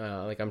know,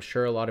 like I'm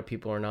sure a lot of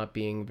people are not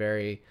being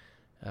very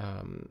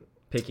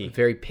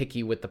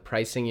picky with the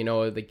pricing, you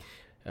know, like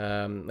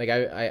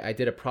I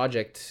did a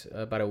project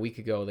about a week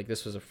ago, like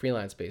this was a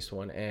freelance based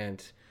one.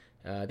 And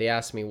they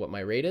asked me what my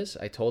rate is.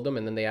 I told them,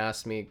 and then they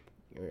asked me,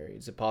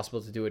 is it possible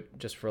to do it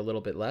just for a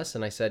little bit less?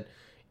 And I said,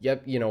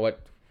 yep, you know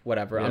what?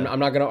 Whatever. Yeah. I'm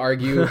not going to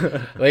argue.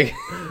 Like,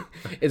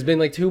 it's been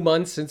like 2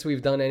 months since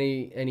we've done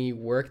any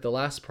work. The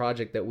last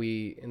project that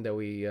we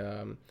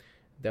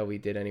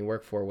did any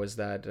work for was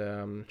that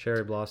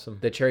Cherry Blossom.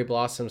 The Cherry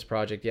Blossoms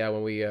project. Yeah,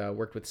 when we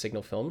worked with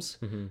Signal Films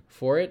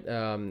for it.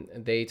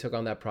 They took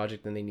on that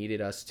project and they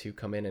needed us to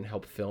come in and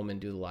help film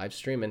and do the live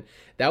stream. And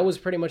that was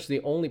pretty much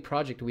the only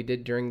project we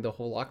did during the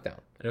whole lockdown.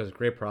 It was a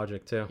great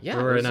project too. Yeah,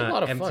 we were it was in a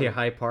lot of empty fun.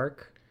 High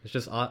Park. It's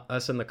just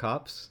us and the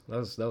cops. That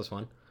was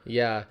fun.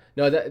 Yeah,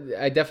 no,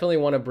 I definitely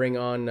want to bring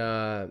on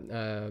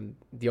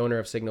the owner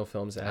of Signal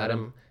Films,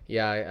 Adam.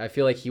 Yeah, I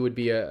feel like he would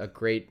be a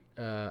great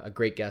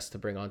guest to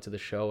bring onto the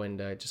show and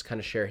just kind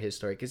of share his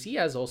story, because he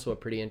has also a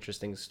pretty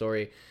interesting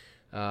story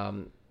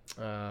of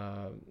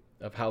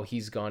how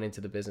he's gone into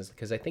the business,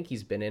 because I think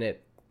he's been in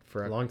it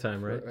for a long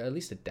time, right? At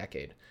least a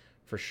decade,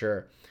 for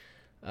sure.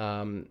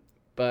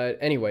 But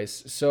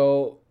anyways,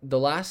 so the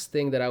last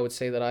thing that I would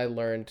say that I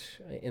learned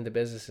in the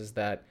business is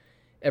that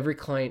every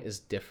client is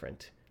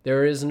different.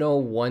 There is no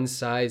one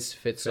size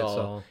fits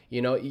all.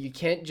 You know, you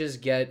can't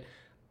just get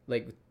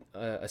like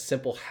a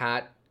simple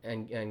hat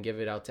and give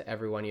it out to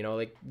everyone. You know,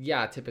 like,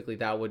 yeah, typically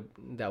that would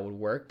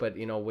work, but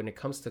you know, when it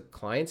comes to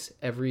clients,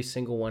 every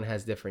single one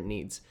has different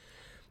needs.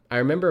 I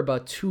remember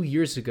about 2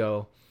 years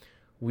ago,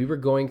 we were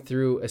going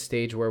through a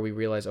stage where we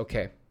realized,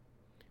 okay,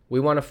 we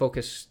want to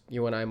focus,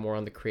 you and I, more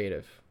on the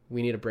creative.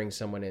 We need to bring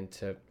someone in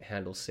to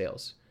handle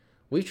sales.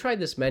 We've tried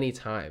this many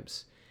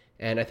times.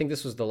 And I think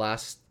this was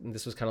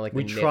kind of like...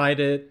 We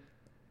tried it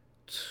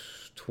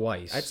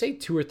twice. I'd say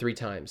 2 or 3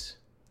 times.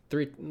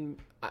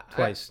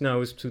 Twice. No, it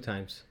was 2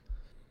 times.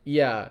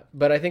 Yeah,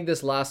 but I think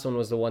this last one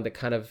was the one that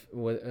kind of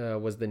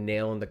was the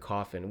nail in the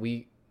coffin.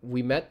 We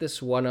met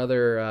this one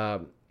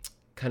other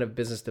kind of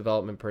business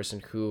development person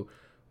who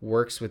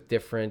works with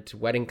different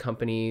wedding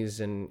companies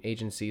and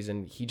agencies,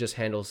 and he just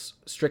handles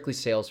strictly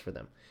sales for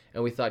them.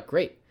 And we thought,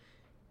 great.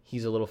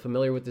 He's a little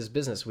familiar with this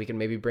business. We can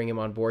maybe bring him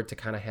on board to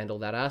kind of handle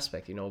that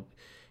aspect, you know,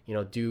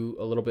 do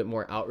a little bit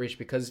more outreach,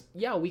 because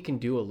yeah, we can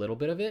do a little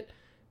bit of it,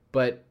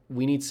 but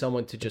we need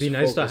someone to just... It'd be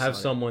nice to have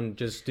someone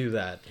just do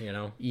that, you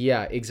know?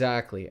 Yeah,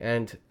 exactly.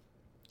 And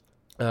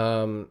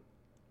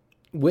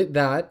with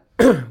that,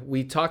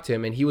 we talked to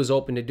him and he was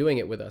open to doing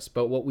it with us.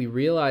 But what we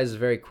realized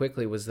very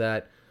quickly was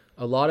that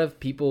a lot of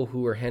people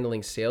who were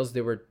handling sales,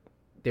 they were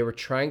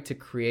trying to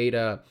create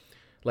a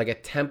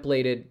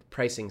templated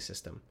pricing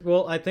system.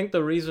 Well, I think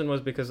the reason was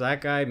because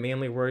that guy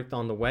mainly worked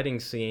on the wedding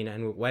scene,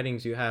 and with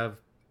weddings you have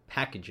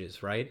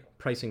packages, right?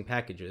 Pricing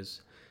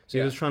packages. So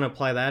he was trying to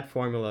apply that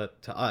formula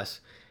to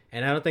us.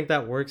 And I don't think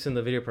that works in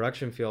the video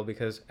production field,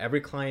 because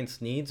every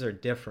client's needs are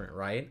different,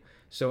 right?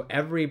 So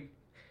every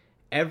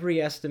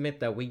estimate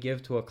that we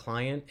give to a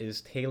client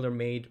is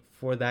tailor-made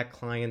for that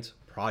client's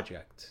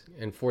project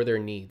and for their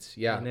needs.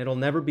 Yeah. And it'll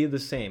never be the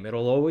same.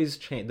 It'll always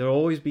change. There'll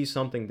always be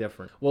something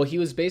different. Well, he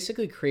was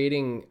basically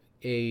creating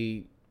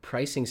a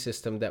pricing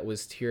system that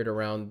was tiered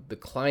around the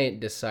client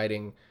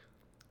deciding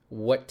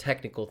what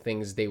technical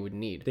things they would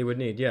need.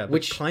 Yeah.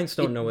 Which clients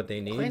don't know what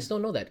they need. Clients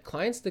don't know that.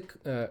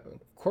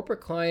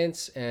 Corporate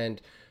clients and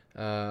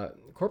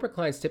corporate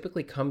clients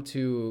typically come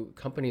to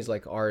companies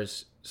like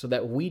ours so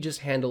that we just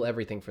handle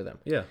everything for them.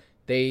 Yeah.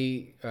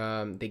 They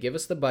give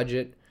us the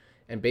budget,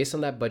 and based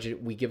on that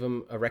budget, we give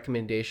them a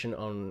recommendation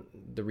on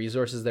the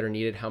resources that are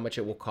needed, how much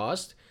it will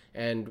cost.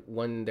 And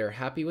when they're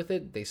happy with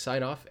it, they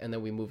sign off, and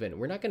then we move in.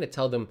 We're not going to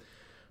tell them,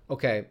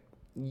 okay,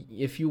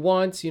 if you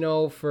want, you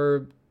know,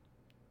 for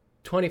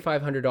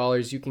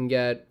 $2,500, you can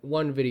get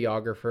one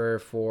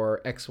videographer for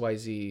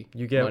XYZ.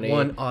 You get money.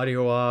 One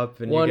audio up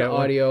and one you get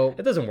audio.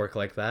 It doesn't work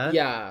like that.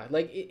 Yeah,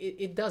 like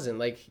it doesn't.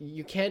 Like,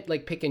 you can't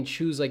like pick and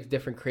choose like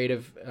different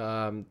creative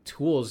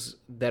tools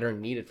that are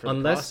needed for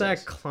the process.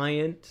 Unless that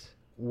client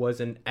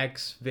was an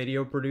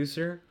ex-video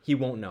producer, he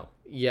won't know.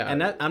 Yeah. And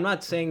that, I'm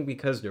not saying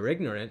because they're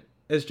ignorant.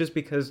 It's just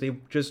because they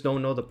just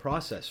don't know the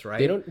process, right?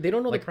 They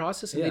don't know like, the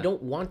process, and they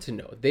don't want to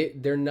know.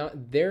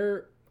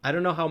 They're I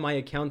don't know how my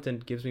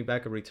accountant gives me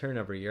back a return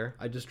every year.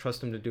 I just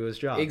trust him to do his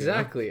job.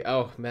 Exactly. You know?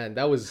 Oh man,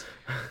 that was...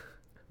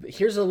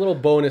 Here's a little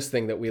bonus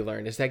thing that we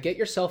learned, is that get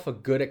yourself a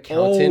good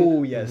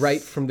accountant right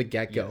from the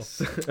get-go.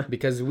 Yes.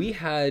 Because we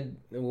had,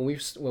 when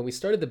we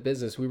started the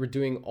business, we were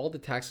doing all the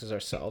taxes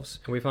ourselves.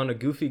 And we found a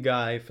goofy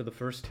guy for the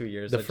first 2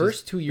 years. The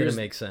first 2 years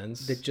didn't make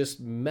sense. That just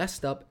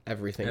messed up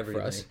everything for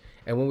us.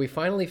 And when we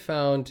finally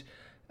found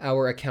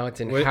our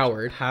accountant,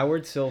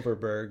 Howard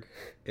Silverberg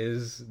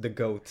is the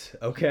GOAT,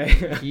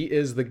 okay? He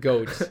is the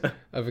GOAT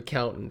of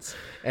accountants.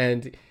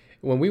 And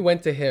when we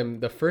went to him,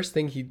 the first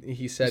thing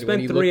he said... He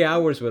spent 3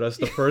 hours with us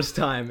the first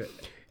time.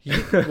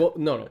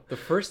 No. The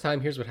first time,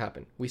 here's what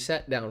happened. We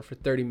sat down for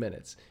 30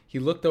 minutes. He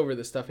looked over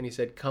the stuff and he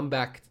said, come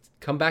back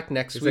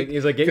next week.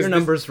 He's like, get your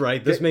numbers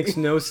right. This makes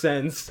no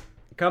sense.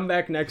 Come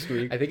back next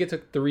week. I think it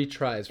took 3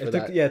 tries for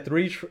that. Yeah,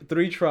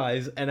 three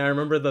tries. And I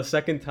remember the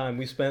second time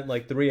we spent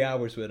like 3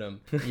 hours with him.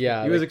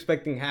 Yeah. He was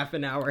expecting half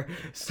an hour.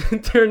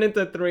 Turned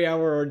into a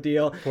 3-hour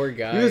ordeal. Poor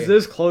guy. He was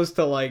this close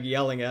to like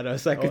yelling at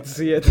us. I could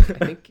see it.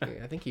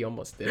 I think he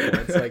almost did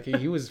once. Like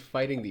he was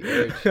fighting the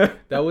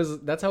urge.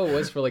 That's how it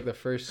was for like the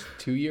first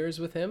 2 years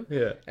with him.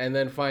 Yeah. And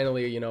then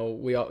finally, you know,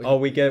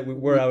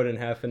 we're out in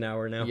half an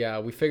hour now. Yeah,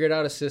 we figured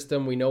out a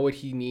system. We know what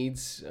he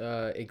needs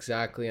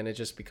exactly, and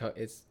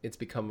it's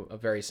become a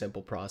very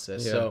simple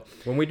process. Yeah. So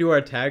when we do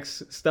our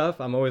tax stuff,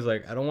 I'm always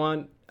like, I don't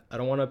want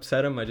to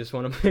upset him. I just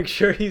want to make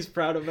sure he's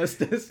proud of us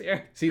this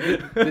year. See,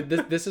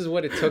 this is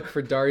what it took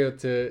for Dario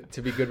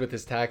to be good with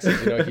his taxes.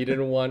 You know, he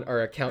didn't want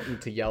our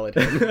accountant to yell at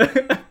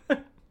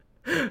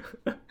him.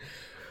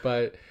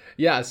 But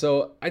yeah,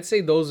 so I'd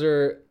say those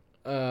are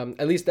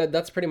at least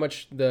that's pretty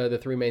much the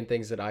three main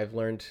things that I've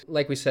learned.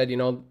 Like we said,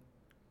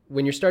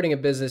 when you're starting a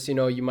business,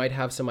 you might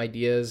have some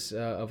ideas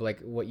of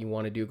like what you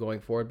want to do going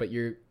forward, but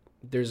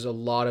there's a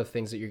lot of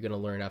things that you're going to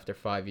learn after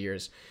 5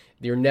 years.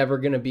 You're never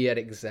going to be at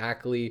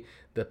exactly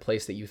the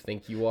place that you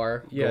think you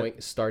are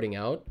starting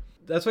out.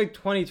 That's why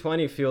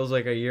 2020 feels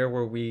like a year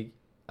where we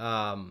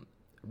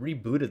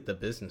rebooted the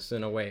business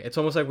in a way. It's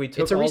almost like we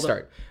took it's a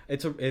restart.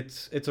 It's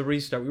a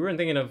restart. We weren't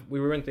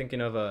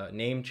thinking of a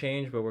name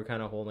change, but we're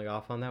kind of holding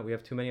off on that. We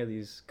have too many of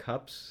these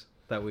cups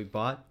that we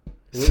bought.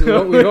 We've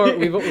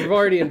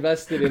already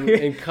invested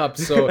in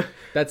cups, so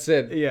that's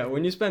it. Yeah,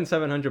 when you spend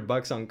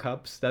 $700 on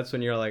cups, that's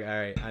when you're like, all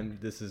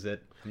right, this is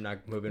it. I'm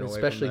not moving away.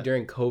 Especially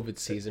during COVID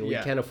season, we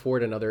can't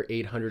afford another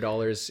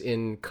 $800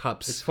 in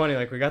cups. It's funny,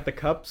 like we got the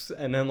cups,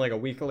 and then like a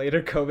week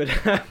later, COVID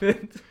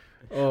happened.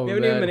 Oh, we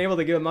haven't even been able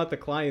to give them out to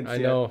clients. I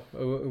know.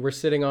 We're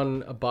sitting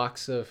on a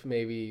box of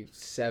maybe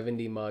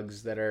 70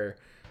 mugs that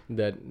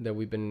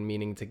we've been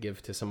meaning to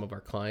give to some of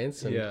our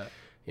clients. And,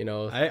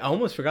 I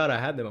almost forgot I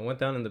had them. I went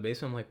down in the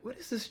basement. I'm like, what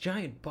is this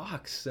giant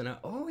box? And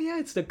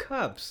it's the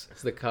cups.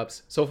 It's the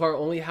cups. So far,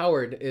 only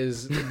Howard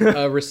is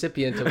a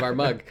recipient of our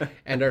mug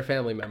and our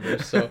family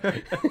members.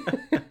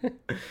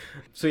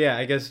 So yeah,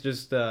 I guess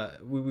just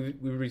we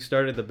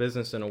restarted the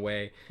business in a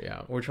way.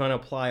 Yeah. We're trying to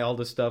apply all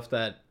the stuff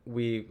that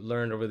we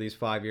learned over these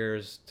 5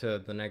 years to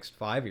the next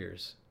 5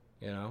 years,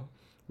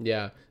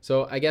 Yeah.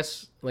 So I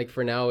guess like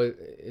for now,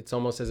 it's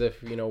almost as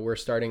if, we're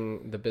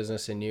starting the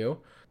business anew.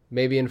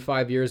 Maybe in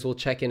 5 years, we'll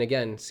check in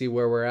again, see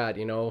where we're at.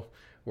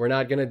 We're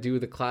not going to do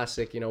the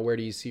classic, where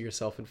do you see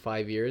yourself in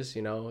 5 years?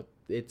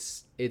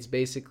 It's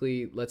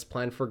basically, let's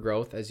plan for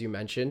growth, as you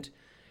mentioned.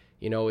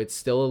 It's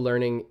still a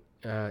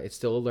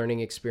learning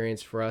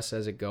experience for us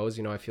as it goes.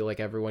 I feel like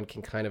everyone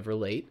can kind of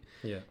relate.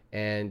 Yeah.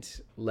 And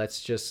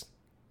let's just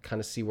kind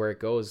of see where it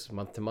goes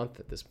month to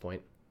month at this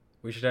point.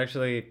 We should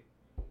actually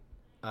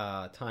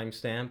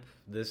timestamp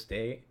this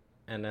date.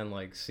 And then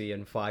like see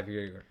in 5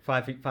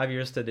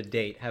 years to the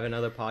date, have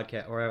another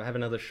podcast or have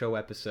another show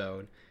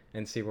episode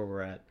and see where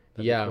we're at.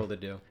 That'd be cool to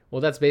do.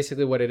 Well, that's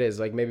basically what it is.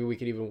 Like maybe we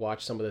could even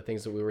watch some of the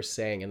things that we were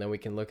saying, and then we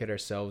can look at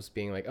ourselves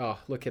being like, oh,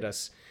 look at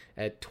us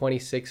at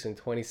 26 and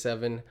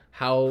 27.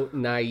 How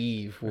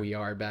naive we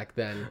are back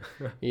then,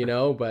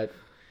 But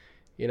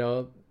you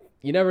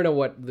never know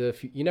what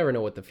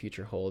the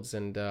future holds.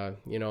 And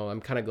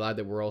I'm kind of glad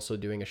that we're also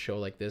doing a show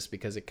like this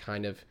because it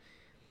kind of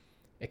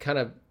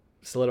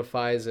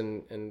solidifies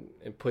and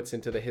puts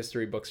into the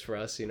history books for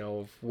us,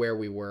 of where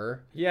we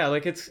were. Yeah,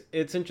 like it's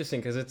interesting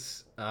because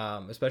it's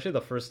especially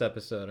the first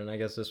episode, and I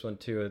guess this one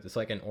too, it's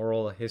like an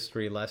oral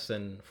history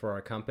lesson for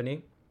our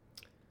company.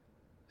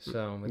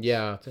 So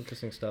it's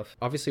interesting stuff.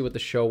 Obviously with the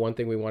show, one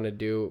thing we want to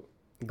do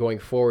going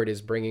forward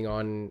is bringing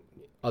on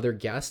other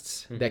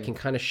guests that can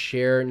kind of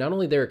share not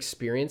only their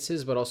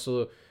experiences, but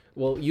also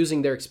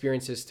using their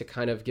experiences to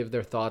kind of give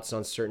their thoughts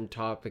on certain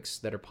topics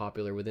that are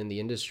popular within the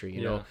industry,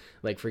 you know,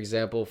 like for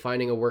example,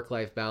 finding a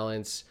work-life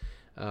balance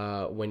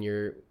when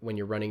you're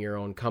running your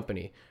own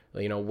company.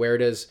 Where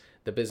does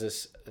the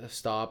business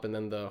stop and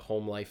then the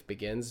home life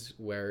begins?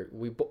 Where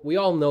we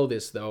all know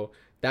this though,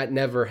 that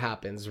never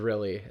happens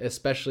really,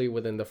 especially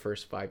within the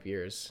first 5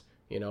 years.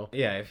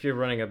 Yeah, if you're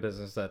running a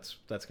business, that's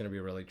going to be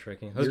really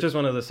tricky. That's just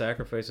one of the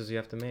sacrifices you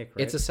have to make,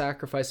 right? It's a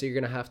sacrifice that you're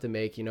going to have to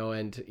make,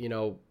 and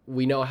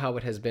we know how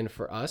it has been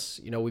for us.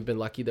 We've been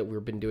lucky that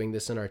we've been doing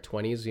this in our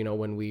 20s,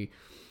 when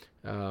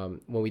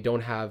we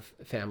don't have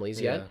families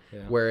yet.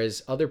 Yeah.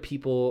 Whereas other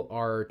people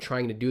are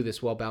trying to do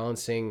this while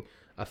balancing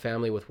a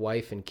family with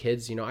wife and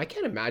kids. I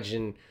can't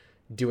imagine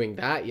doing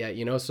that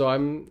yet, so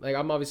I'm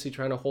obviously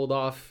trying to hold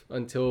off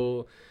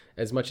until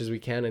as much as we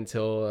can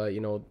until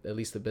at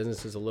least the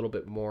business is a little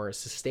bit more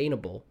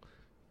sustainable.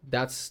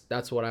 That's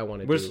what I want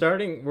to do.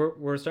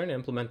 We're starting to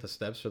implement the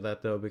steps for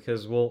that though,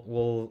 because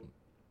we'll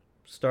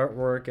start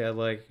work at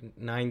like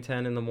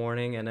 9-10 in the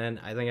morning, and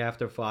then I think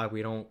after 5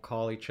 we don't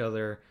call each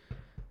other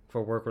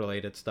for work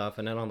related stuff,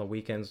 and then on the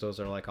weekends those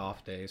are like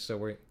off days.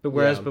 So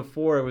whereas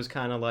before it was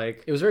kind of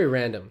like it was very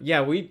random.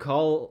 Yeah, we'd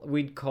call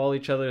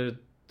each other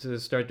to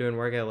start doing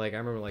work at like I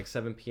remember like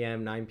 7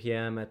 p.m. 9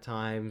 p.m. at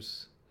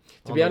times.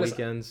 To be honest,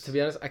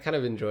 I kind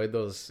of enjoyed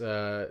those.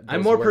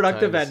 I'm more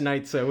productive at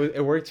night, so it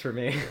works for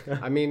me.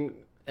 I mean,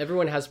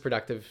 everyone has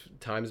productive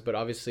times, but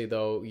obviously,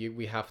 though,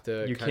 we have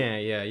to.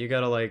 You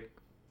gotta like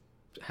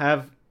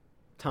have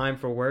time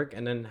for work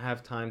and then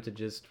have time to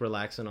just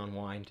relax and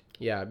unwind.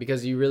 Yeah,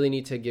 because you really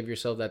need to give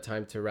yourself that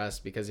time to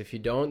rest. Because if you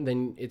don't,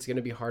 then it's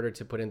gonna be harder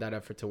to put in that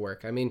effort to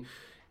work. I mean,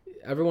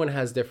 everyone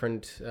has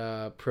different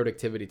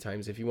productivity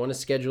times. If you want to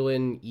schedule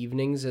in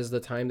evenings as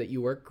the time that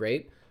you work,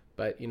 great.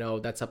 But,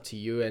 that's up to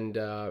you and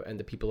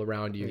the people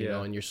around you,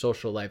 and your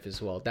social life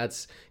as well.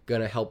 That's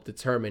going to help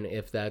determine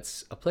if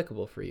that's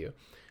applicable for you.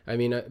 I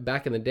mean,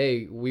 back in the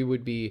day, we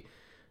would be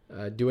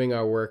doing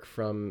our work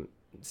from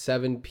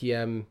 7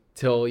 p.m.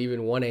 till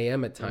even 1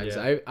 a.m. at times.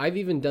 Yeah. I've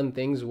even done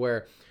things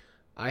where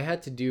I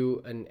had to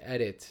do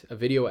a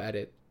video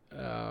edit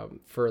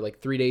for like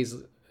 3 days.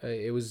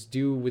 It was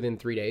due within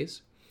 3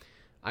 days.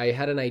 I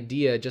had an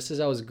idea just as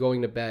I was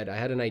going to bed. I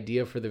had an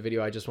idea for the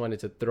video I just wanted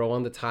to throw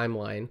on the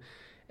timeline,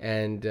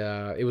 and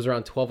it was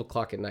around 12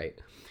 o'clock at night.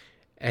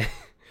 And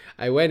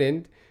I went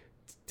in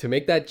to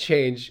make that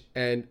change,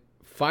 and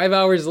 5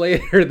 hours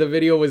later, the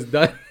video was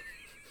done.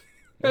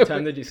 What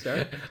time did you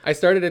start? I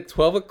started at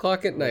 12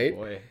 o'clock at night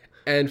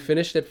and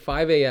finished at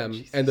 5 a.m.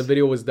 Jesus. And the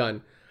video was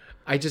done.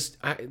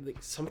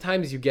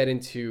 Sometimes you get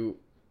into,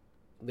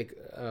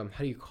 how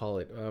do you call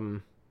it?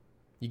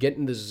 You get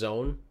in the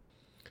zone.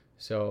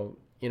 So,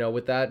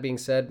 with that being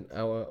said,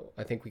 I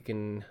think we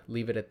can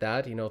leave it at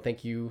that.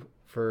 Thank you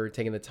for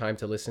taking the time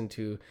to listen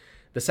to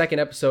the second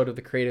episode of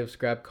the Creatives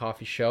Grab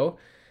Coffee Show.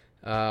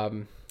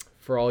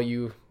 For all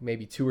you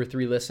maybe 2 or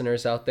 3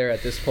 listeners out there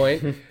at this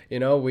point,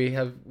 we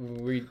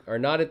are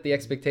not at the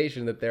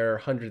expectation that there are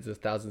hundreds of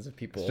thousands of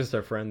people. It's just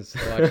our friends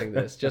watching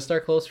this, just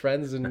our close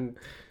friends and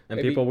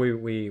people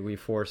we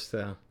forced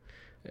to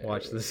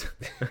watch this,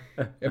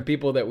 and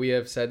people that we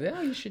have said,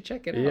 you should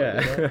check it out.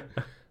 Yeah.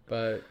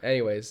 But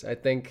anyways, I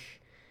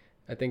think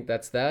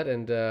that's that.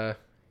 And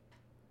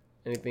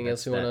anything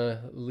else you want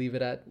to leave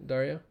it at,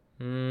 Dario?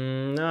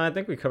 No, I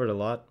think we covered a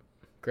lot.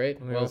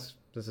 Great. Well,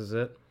 this is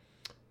it.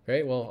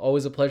 Great. Well,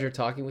 always a pleasure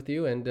talking with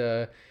you,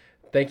 and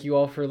thank you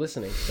all for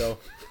listening. So,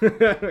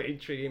 are you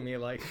treating me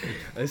like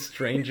a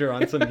stranger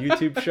on some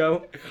YouTube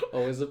show?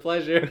 Always a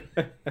pleasure.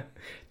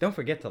 Don't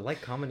forget to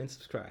like, comment, and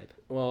subscribe.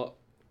 Well,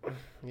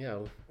 yeah,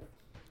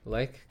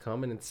 like,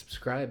 comment, and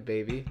subscribe,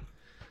 baby.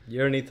 You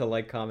don't need to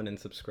like, comment, and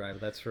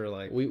subscribe. That's for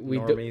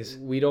normies.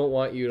 We don't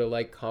want you to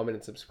like, comment,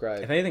 and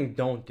subscribe. If anything,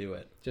 don't do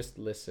it. Just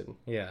listen.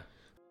 Yeah.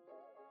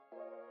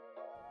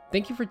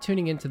 Thank you for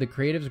tuning into the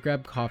Creatives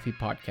Grab Coffee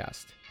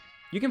podcast.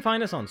 You can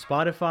find us on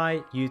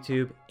Spotify,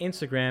 YouTube,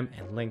 Instagram,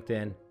 and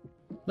LinkedIn.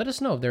 Let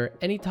us know if there are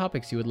any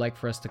topics you would like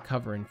for us to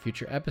cover in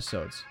future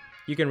episodes.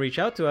 You can reach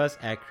out to us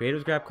at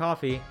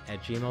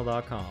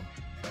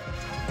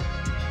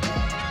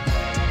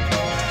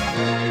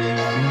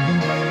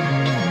creativesgrabcoffee@gmail.com.